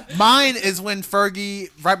home. Mine is when Fergie,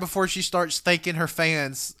 right before she starts thanking her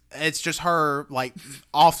fans, it's just her like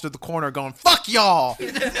off to the corner going "fuck y'all."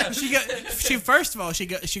 She first of all she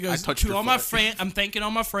goes touched to her all my foot. friends. I'm thanking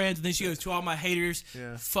all my friends, and then she goes to all my haters.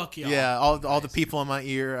 Yeah. Fuck y'all. Yeah, all the people in my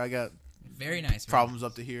ear. I got Very nice. problems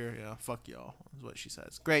up to here. Yeah, fuck y'all. Is what she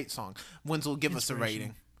says. Great song. Wenzel, give us a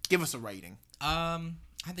rating. Give us a rating. I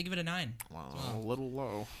have to give it a 9. Well, a little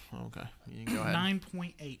low. Okay, you can go ahead.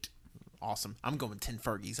 9.8. Awesome. I'm going 10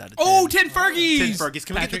 Fergies out of 10. Oh, 10 Fergies. 10 Fergies.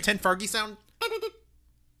 Can we get the Patrick, 10 Fergie sound?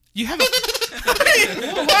 You have a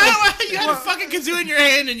why you had a fucking kazoo in your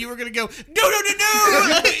hand and you were gonna go no.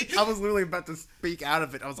 I was literally about to speak out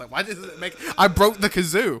of it. I was like, why does it make... I broke the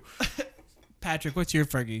kazoo. Patrick, what's your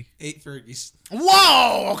Fergie? 8 Fergies.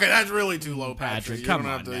 Whoa! Okay, that's really too low, Patrick. Patrick, come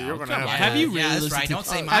You're on gonna now. You're gonna Come have on. to- Have you really Yeah, that's listened right. to? Don't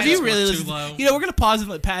say Have mine you was really too listened? low. You know, we're gonna pause and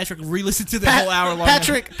let Patrick re-listen to the whole hour long.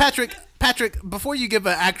 Patrick, before you give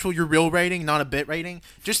your real rating, not a bit rating,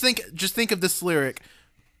 just think of this lyric.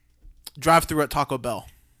 Drive through at Taco Bell.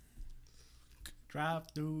 Drive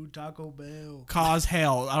through Taco Bell. Cause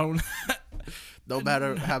hell. I don't. No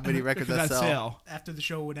matter how many records I sell. After the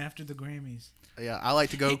show and after the Grammys. Yeah, I like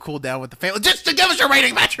to go cool down with the family just to give us your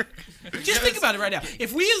rating metric. Just think about it right now.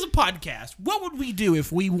 If we as a podcast, what would we do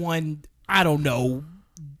if we won, I don't know,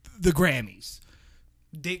 the Grammys?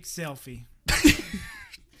 Dick selfie.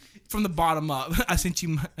 From the bottom up. I sent you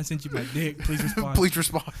my dick. Please respond. Please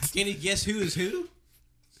respond. Can you guess who is who?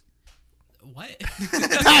 What?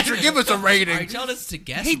 Patrick, give us a Are you rating. telling us to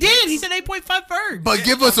guess? He did. He said 8.5 Ferg. But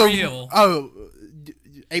give us a real.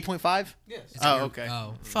 8.5? Yes. Oh, okay.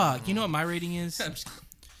 Oh. Fuck. You know what my rating is?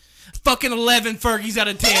 Fucking 11 Fergies out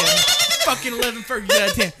of 10. Fucking 11 Fergies out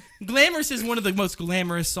of 10. Glamorous is one of the most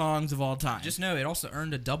glamorous songs of all time. Just know it also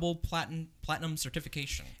earned a double platinum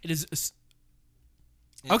certification. It is.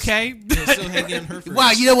 Okay. It's still hanging on her.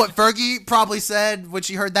 Wow, you know what Fergie probably said when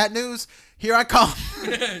she heard that news? Here I come.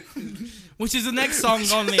 Which is the next song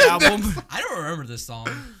on the album. I don't remember this song.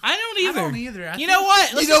 I don't either. I don't either. You know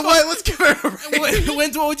what? You know what? Let's give her a rating.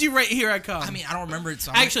 What would you rate Here I Come? I mean, I don't remember it.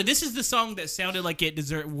 So Actually, this is the song that sounded like it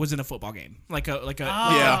was in a football game, like a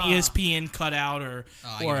Yeah. ESPN cutout or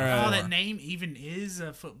I or get it. Oh, that name even is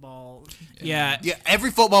a football. yeah. Yeah, every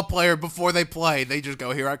football player before they play, they just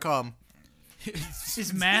go, "Here I come."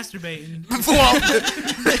 Just masturbating.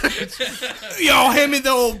 Yo, hand me the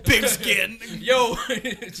old pigskin. yo,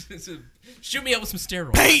 shoot me up with some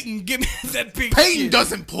steroids. Peyton, give me that pigskin. Peyton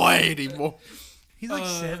doesn't play anymore. He's like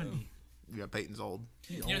 70. Yeah, Peyton's old.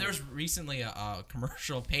 You know, there was recently a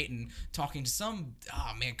commercial of Peyton talking to some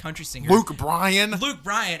country singer, Luke Bryan. Luke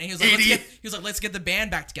Bryan, and he was like, let's get the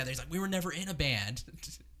band back together. He's like, we were never in a band.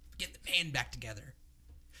 Get the band back together.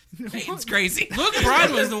 Peyton's crazy. Luke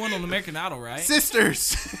Bryan was the one on American Idol, right?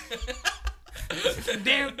 Sisters.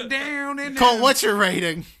 down and Cole, what's your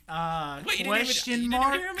rating? Wait, you question didn't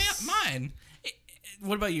mark. hear mine.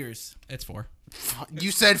 What about yours? It's 4.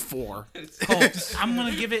 You said 4. I'm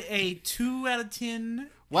gonna give it a 2 out of 10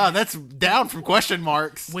 Wow, that's down from question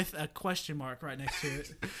marks. with a question mark right next to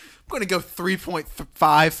it. I'm going to go 3.5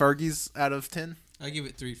 Fergies out of 10. I give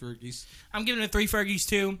it 3 Fergies. I'm giving it 3 Fergies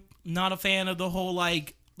too. Not a fan of the whole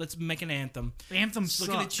let's make an anthem. The anthem Looking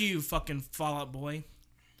sucks. at you, fucking Fall Out Boy.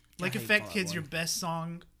 Lake I hate Effect Fall Out Kid's Boy. your best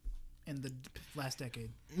song in the last decade.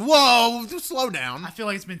 Whoa, just slow down. I feel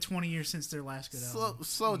like it's been 20 years since their last good album.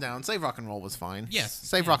 Slow down. Save Rock and Roll was fine. Yes.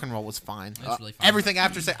 Save Rock and Roll was fine. That's really fine. Everything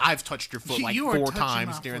after Say I've touched your foot like You are 4 touching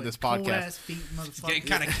times my during foot. this Cold podcast. ass feet, motherfucker.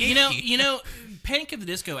 Kind of You know, Panic at the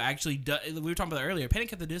Disco actually we were talking about that earlier.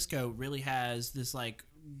 Panic at the Disco really has this it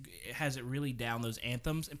has it really down, those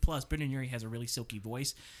anthems, and plus Brendan Urie has a really silky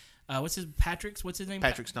voice. What's his name?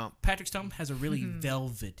 Patrick Stump. Patrick Stump has a really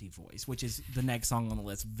velvety voice, which is the next song on the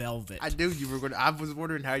list, Velvet. I knew you were going to. I was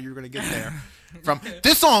wondering how you were going to get there. From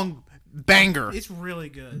this song, banger. It's really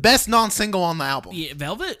good. Best non-single on the album. Yeah,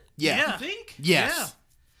 Velvet? Yeah. You think? Yes.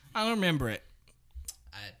 I don't remember it.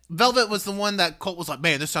 Velvet was the one that Colt was like,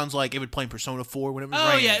 man, this sounds like it would play in Persona 4 when it was Oh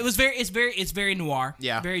raining. yeah, it's very noir.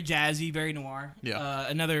 Yeah. very jazzy, very noir. Yeah.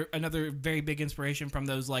 Another very big inspiration from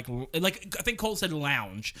those like I think Colt said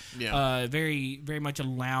lounge. Yeah. Very much a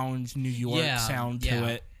lounge New York Yeah, sound yeah. to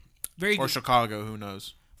it. Very Or Chicago, who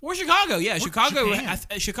knows? or Chicago, yeah. Chicago Japan.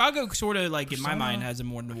 Chicago sort of like in my Persona. mind has a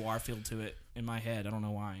more noir feel to it in my head. I don't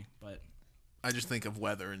know why, but I just think of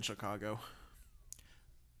weather in Chicago.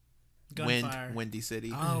 Gunfire. Windy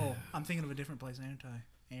City. Oh, I'm thinking of a different place. Aren't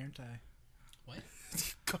I? What?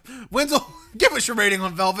 Wenzel, give us your rating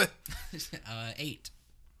on Velvet. 8.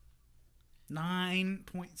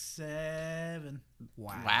 9.7.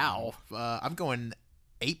 Wow. I'm going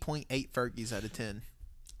 8.8 Fergies out of 10.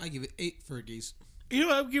 I give it 8 Fergies. you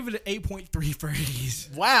know I'm giving it 8.3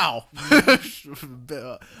 Fergies. Wow.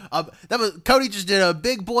 That was Cody just did a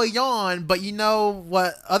big boy yawn, but you know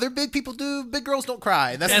what other big people do? Big girls don't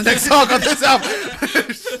cry. That's the next song on this album.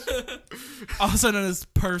 Also known as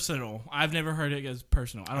Personal. I've never heard it as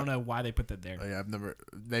Personal. I don't know why they put that there. Oh, yeah, I've never.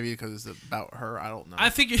 Maybe because it's about her. I don't know. I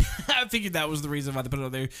figured that was the reason why they put it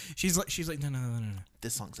on there. She's like no.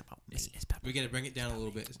 This song's about me. It's about We gotta bring it down a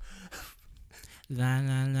little bit. la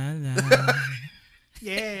la la la.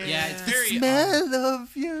 Yeah. Yeah, it's very. Smell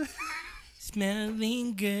of you Smell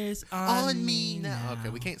lingers on me now. Okay,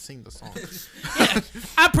 we can't sing the song.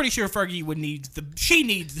 I'm pretty sure Fergie would need she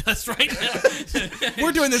needs us right now.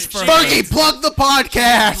 We're doing this for Fergie, plug the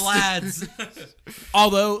podcast. Lads.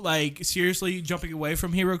 Although, like, seriously, jumping away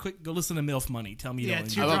from here real quick, go listen to MILF Money. Tell me you Yeah, don't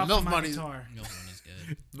enjoy I it. love teardrops Milk on my Money's- guitar. Milk One is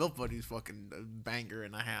good. Milk Buddy's fucking a banger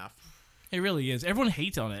and a half. It really is. Everyone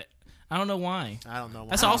hates on it. I don't know why. I don't know.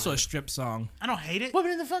 That's why. also a strip song. I don't hate it.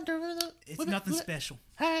 Women in the front door. It's nothing special.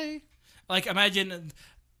 Hey. Like, imagine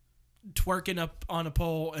twerking up on a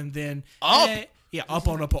pole and then Up? yeah, up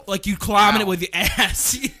on a pole. Like you climbing Wow. it with your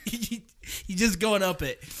ass. You just going up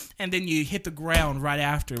it, and then you hit the ground right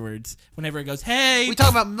afterwards. Whenever it goes, hey, We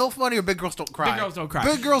talking about MILF Money or Big Girls Don't Cry? Big Girls Don't Cry.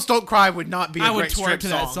 Big Girls Don't Cry would not be a I would great twerk strip to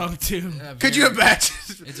that song too. Could you imagine?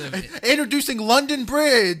 It's a- Introducing London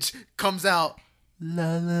Bridge comes out.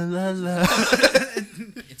 La la la la.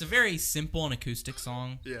 It's a very simple and acoustic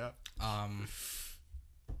song. Yeah.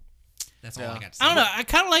 That's all I got to say. I don't know. I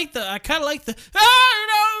kind of like the.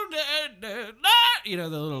 You know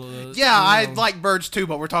the little. Yeah, I like Birds too,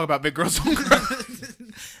 but we're talking about Big Girls Don't Cry.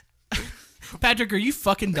 Patrick, are you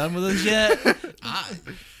fucking done with us yet?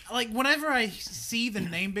 Like, whenever I see the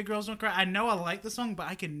name Big Girls Don't Cry, I know I like the song, but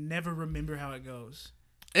I can never remember how it goes.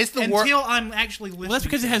 It's the Until worst. I'm actually listening. Well, that's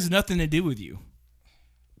because to it has nothing to do with you.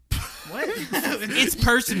 What? It's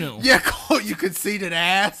personal. Yeah, Cole, you conceited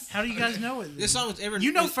ass. How do you guys know it? This song was ever.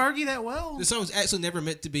 You know Fergie that well? This song was actually never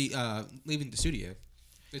meant to be leaving the studio.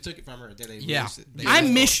 They took it from her and then they Yeah. released it. I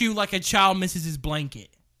miss you like a child misses his blanket.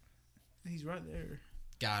 He's right there.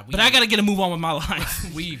 God, But I gotta get a move on with my life.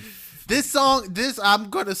 This song, I'm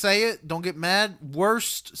gonna say it. Don't get mad.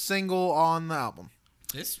 Worst single on the album.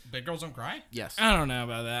 This Big Girls Don't Cry. Yes. I don't know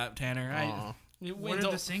about that, Tanner. Aw. What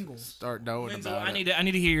are the singles? Start knowing Wenzel, about I it.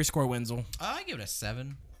 need to hear your score, Wenzel. I give it a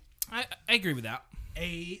 7. I agree with that.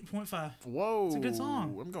 8.5. Whoa, It's a good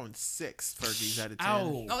song. I'm going 6 Fergies out of 10.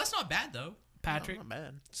 Ow, Oh, that's not bad though. Patrick. Not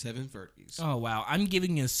bad. 7 Fergies. Oh wow, I'm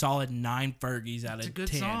giving you a solid 9 Fergies out of 10. It's a good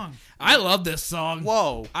song. I love this song.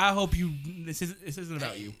 Whoa. I hope you. This isn't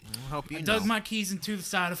about you. I hope you I know. dug my keys into the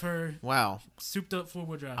side of her Wow. souped up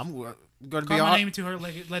 4-wheel drive. I'm going to be Carved my honest. name into her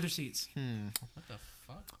leather seats. What the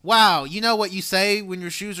fuck? Wow. You know what you say when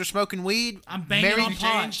your shoes are smoking weed? I'm banging Mary on Jane-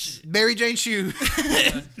 pots. Mary Jane shoes.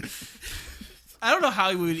 I don't know how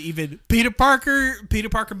he would even Peter Parker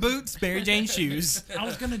boots, Mary Jane shoes. I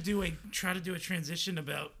was gonna try to do a transition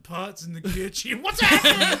about pots in the kitchen. What's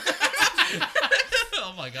happening?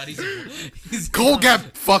 Oh my God, he's Cole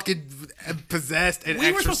got fucking possessed and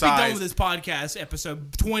We were supposed to be done exercised. with this podcast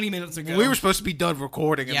episode 20 minutes ago. We were supposed to be done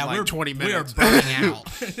recording in yeah. like We're 20 We are minutes. burning out.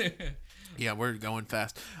 Yeah, we're going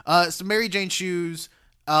fast. So Mary Jane Shoes,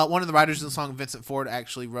 one of the writers of the song, Vincent Ford,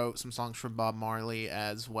 actually wrote some songs for Bob Marley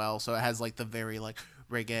as well. So it has like the very like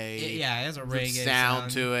reggae, Yeah, it has a reggae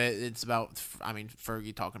sound to it. It's about, I mean,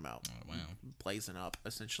 Fergie talking about Wow. blazing up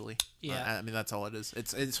essentially. Yeah. I mean that's all it is.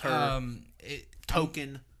 It's her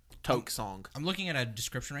toke song. I'm looking at a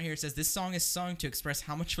description right here. It says this song is sung to express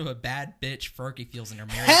how much of a bad bitch Fergie feels in her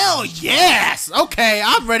marriage. Hell yes! Okay,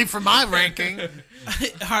 I'm ready for my ranking. All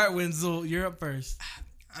right, Wenzel, you're up first.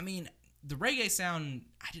 I mean, the reggae sound,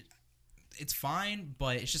 it's fine,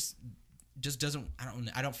 but it's just doesn't.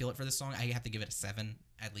 I don't feel it for this song. I have to give it a 7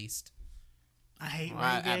 at least. I hate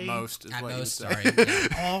At reggae. most, is At what most, you would sorry. say.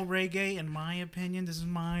 Yeah. All reggae, in my opinion, this is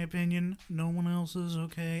my opinion. No one else's.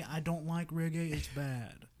 Okay, I don't like reggae. It's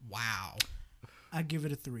bad. Wow. I give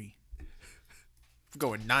it a 3.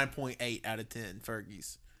 Going 9.8 out of 10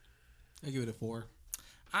 Fergies. I give it a 4.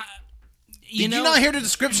 Did you not hear the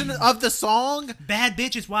description of the song? Bad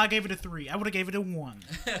bitch is why I gave it a 3. I would have gave it a 1.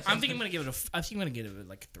 I think I'm gonna give it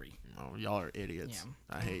like a 3. Oh, y'all are idiots.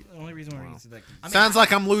 Yeah. I hate. The only reason why it's like Sounds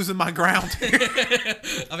like I'm losing my ground. I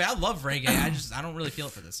mean, I love reggae. I don't really feel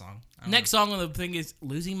it for this song. I don't next song on the thing is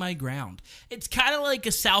 "Losing My Ground." It's kind of like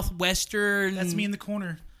a southwestern. That's me in the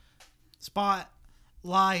corner. Spot,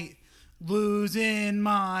 light, losing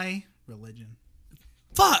my religion.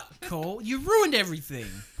 Fuck, Cole, you ruined everything.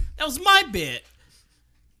 That was my bit.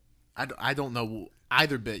 I don't know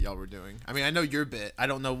either bit y'all were doing. I mean, I know your bit. I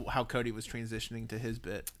don't know how Cody was transitioning to his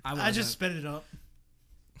bit. I just sped it up.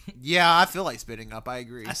 Yeah, I feel like spitting up. I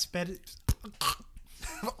agree. I sped it.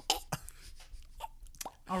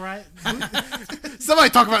 All right. Somebody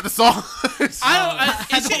talk about the song. It's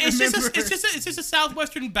just a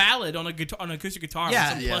southwestern ballad on a guitar, on an acoustic guitar.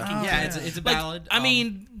 Yeah, with some plucking yeah, things. it's a Like, ballad. I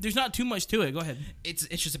mean, there's not too much to it. Go ahead. it's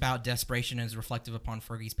just about desperation and is reflective upon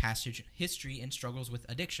Fergie's past history and struggles with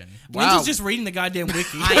addiction. Wenzel's just reading the goddamn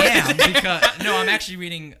wiki. I am because no, I'm actually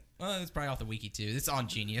reading. Well, it's probably off the wiki too. It's on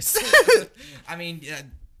Genius. I mean,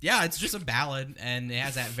 yeah, it's just a ballad, and it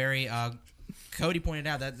has that very. Cody pointed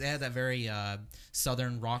out that it has that very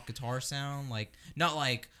southern rock guitar sound, like not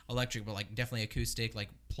like electric, but like definitely acoustic, like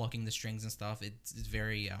plucking the strings and stuff. It's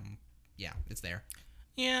very yeah, it's there.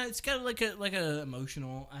 Yeah, it's got like a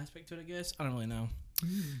emotional aspect to it, I guess. I don't really know.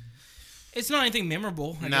 It's not anything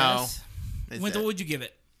memorable, I No. guess. It's Wendell, it. would you give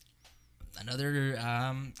it? Another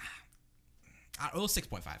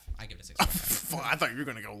 6.5. I give it a 6.5. I thought you were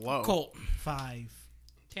gonna go low. Colt, 5.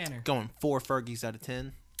 Tanner, Going 4 Fergies out of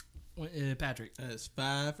 10. Patrick. That's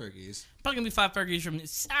 5 Fergies. Probably gonna be 5 Fergies from.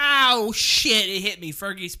 Oh shit! It hit me.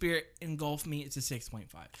 Fergie Spirit engulfed me. It's a 6.5.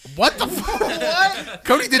 What the fuck? What?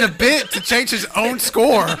 Cody did a bit to change his own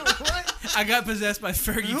score. I got possessed by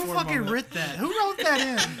Fergie. Who for a fucking moment. wrote that? Who wrote that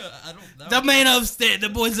in? I don't know. The man upstairs. The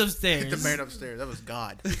boys upstairs. The man upstairs. That was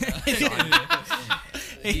God.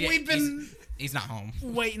 We've been He's not home.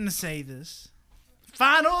 waiting to say this.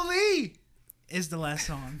 Finally is the last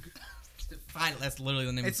song. Fine, that's literally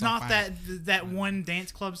the name It's of the song. not Fine. that one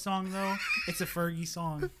dance club song though. It's a Fergie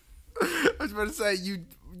song. I was about to say you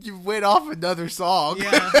went off another song.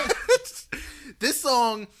 Yeah. This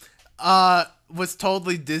song was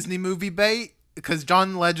totally Disney movie bait because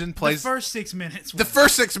John Legend The plays first 6 minutes. the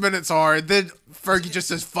first 6 minutes are. Then Fergie just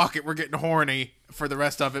says, "Fuck it, we're getting horny" for the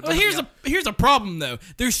rest of it. Well, But here's a problem though.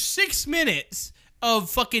 There's 6 minutes of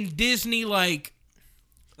fucking Disney like.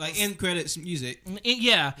 Like end credits music.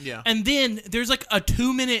 Yeah. Yeah. And then there's like a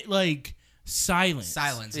 2-minute like silence.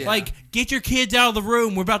 Silence. Yeah. Like, get your kids out of the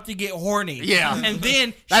room. We're about to get horny. Yeah. And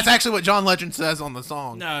then That's actually what John Legend says on the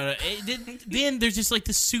song. no, then there's just like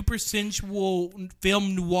the super sensual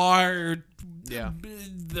film noir. Yeah.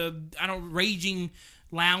 Raging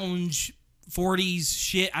lounge 40s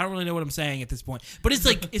shit. I don't really know what I'm saying at this point, but it's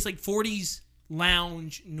like 40s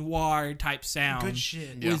lounge noir type sound. Good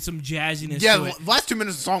shit. With Yeah. some jazziness Yeah, to it. the last 2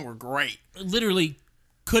 minutes of the song were great. Literally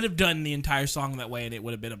could have done the entire song that way and it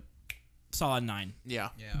would have been a solid 9. Yeah.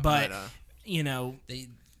 Yeah. But, But, you know,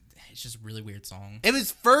 It's just a really weird song. It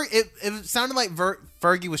was it sounded like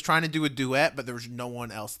Fergie was trying to do a duet, but there was no one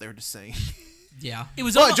else there to sing. Yeah. it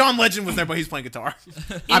was Well, almost, John Legend was there, but he's playing guitar.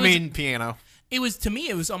 Piano. it was to me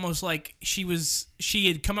it was almost like she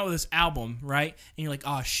had come out with this album, right? And you're like,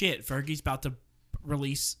 "Oh shit, Fergie's about to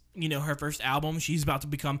release, her first album. She's about to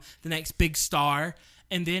become the next big star."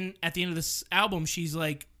 And then at the end of this album, she's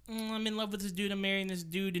like, "I'm in love with this dude. I'm marrying this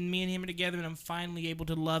dude, and me and him are together, and I'm finally able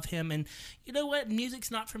to love him. And you know what? Music's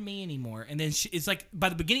not for me anymore." And then it's like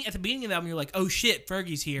at the beginning of the album, you're like, "Oh shit,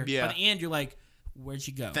 Fergie's here." Yeah. By the end, you're like, "Where'd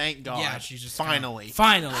she go?" Thank God. Yeah, she's just finally.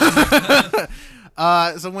 Finally.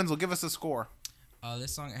 So Wenzel, give us a score.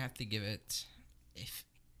 This song I have to give it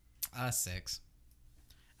a 6.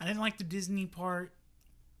 I didn't like the Disney part,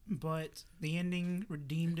 but the ending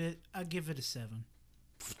redeemed it. I give it a 7.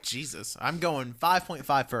 Jesus, I'm going 5.5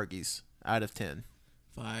 Fergies out of 10.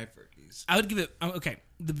 5 Fergies. I would give it okay.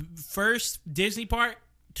 The first Disney part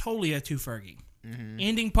totally at 2 Fergie.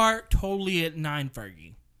 Ending part totally at 9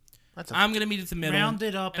 Fergie. I'm gonna meet at the middle. Round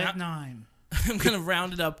it up and at 9. I'm gonna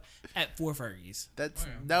round it up at 4 Fergies. That's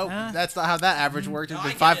that's not how that average worked. It'd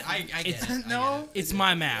been I get it. No. It's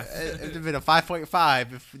my math. It'd have been a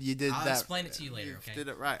 5.5 if you did I'll that. explain it to you later, okay? Did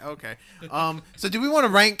it right? Okay. So do we want to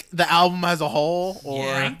rank the album as a whole, or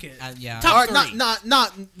Rank it. Yeah. Top or three.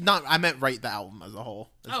 not? I meant rate the album as a whole.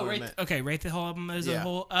 That's Oh, what I rate meant. rate the whole album as a Yeah.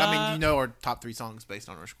 whole. I mean, our top 3 songs based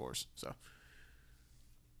on our scores. So,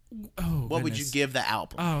 oh, what would you goodness. give the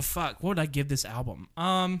album? Oh fuck! What would I give this album?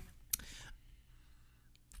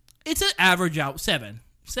 It's an average out 7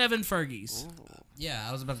 Fergies. Yeah,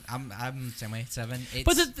 I was about. I'm the same way. 7. It's,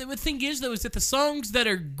 But the thing is, though, is that the songs that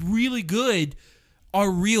are really good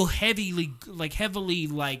are real heavily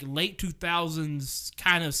like late 2000s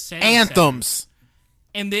kind of sound Anthems.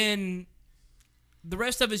 and then the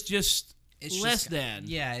rest of it's just it's less just, than.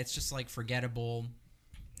 Yeah, it's just like forgettable.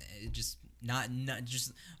 It just not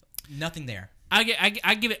just nothing there. I'm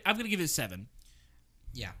gonna give it 7.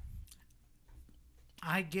 Yeah.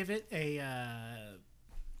 I give it a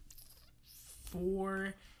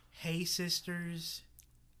 4 Hey Sisters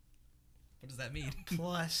What does that mean?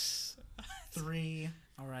 plus 3.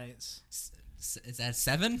 All right. Is that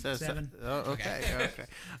 7? So- 7. Oh, okay. Okay.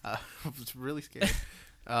 I was really scared.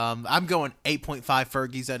 I'm going 8.5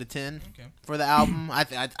 Fergies out of 10 Okay. for the album. I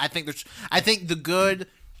think the good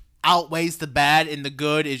outweighs the bad, and the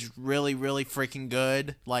good is really, really freaking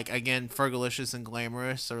good. Like, again, Fergalicious and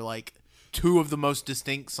Glamorous are like 2 of the most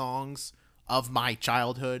distinct songs of my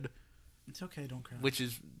childhood, It's okay. Don't cry. which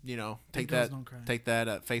is, take girls that don't cry. take that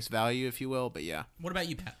at face value, if you will. But yeah, What about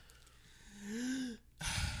you, Pat?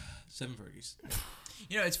 7 Fergies.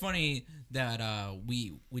 It's funny that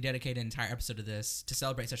we dedicated an entire episode to this to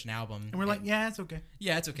celebrate such an album. And we're like, yeah, it's okay.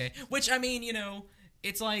 Yeah, it's okay. Which, I mean,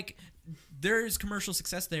 it's like there's commercial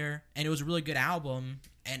success there, and it was a really good album,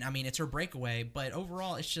 and I mean, it's her breakaway, but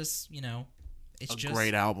overall, it's just, it's just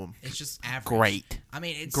great album. It's just average. Great. I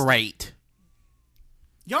mean, it's Great.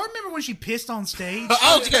 Y'all remember when she pissed on stage?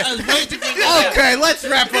 Okay, let's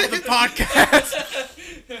wrap up the podcast.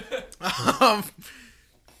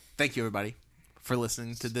 Thank you, everybody, for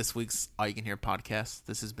listening to this week's All You Can Hear podcast.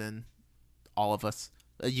 This has been all of us.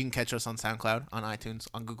 You can catch us on SoundCloud, on iTunes,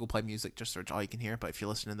 on Google Play Music. Just search All You Can Hear. But if you're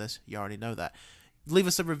listening to this, you already know that. Leave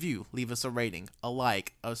us a review. Leave us a rating, a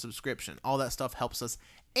like, a subscription. All that stuff helps us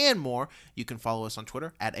and more. You can follow us on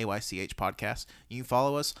Twitter at AYCH Podcast. You can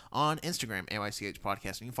follow us on Instagram, AYCH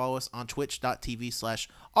Podcast. You can follow us on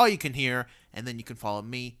twitch.tv/All You Can Hear. And then you can follow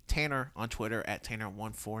me, Tanner, on Twitter at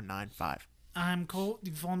Tanner1495. I'm Colt.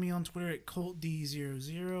 You can follow me on Twitter at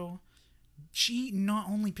ColtD00. She not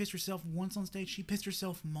only pissed herself once on stage, she pissed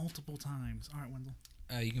herself multiple times. All right, Wendell.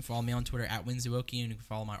 You can follow me on Twitter at WinzyWoki, and you can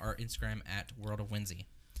follow my art Instagram at World of Winsy.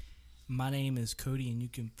 My name is Cody, and you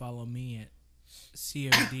can follow me at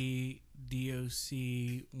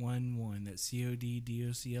CODDOC11. That's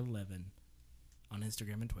CODDOC11 on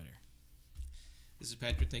Instagram and Twitter. This is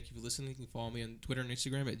Patrick. Thank you for listening. You can follow me on Twitter and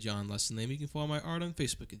Instagram at John Less's Name. You can follow my art on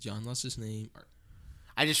Facebook at John Less's Name Art.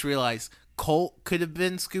 I just realized Colt could have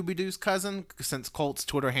been Scooby-Doo's cousin since Colt's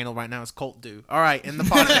Twitter handle right now is Colt Do. All right, in the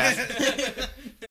podcast.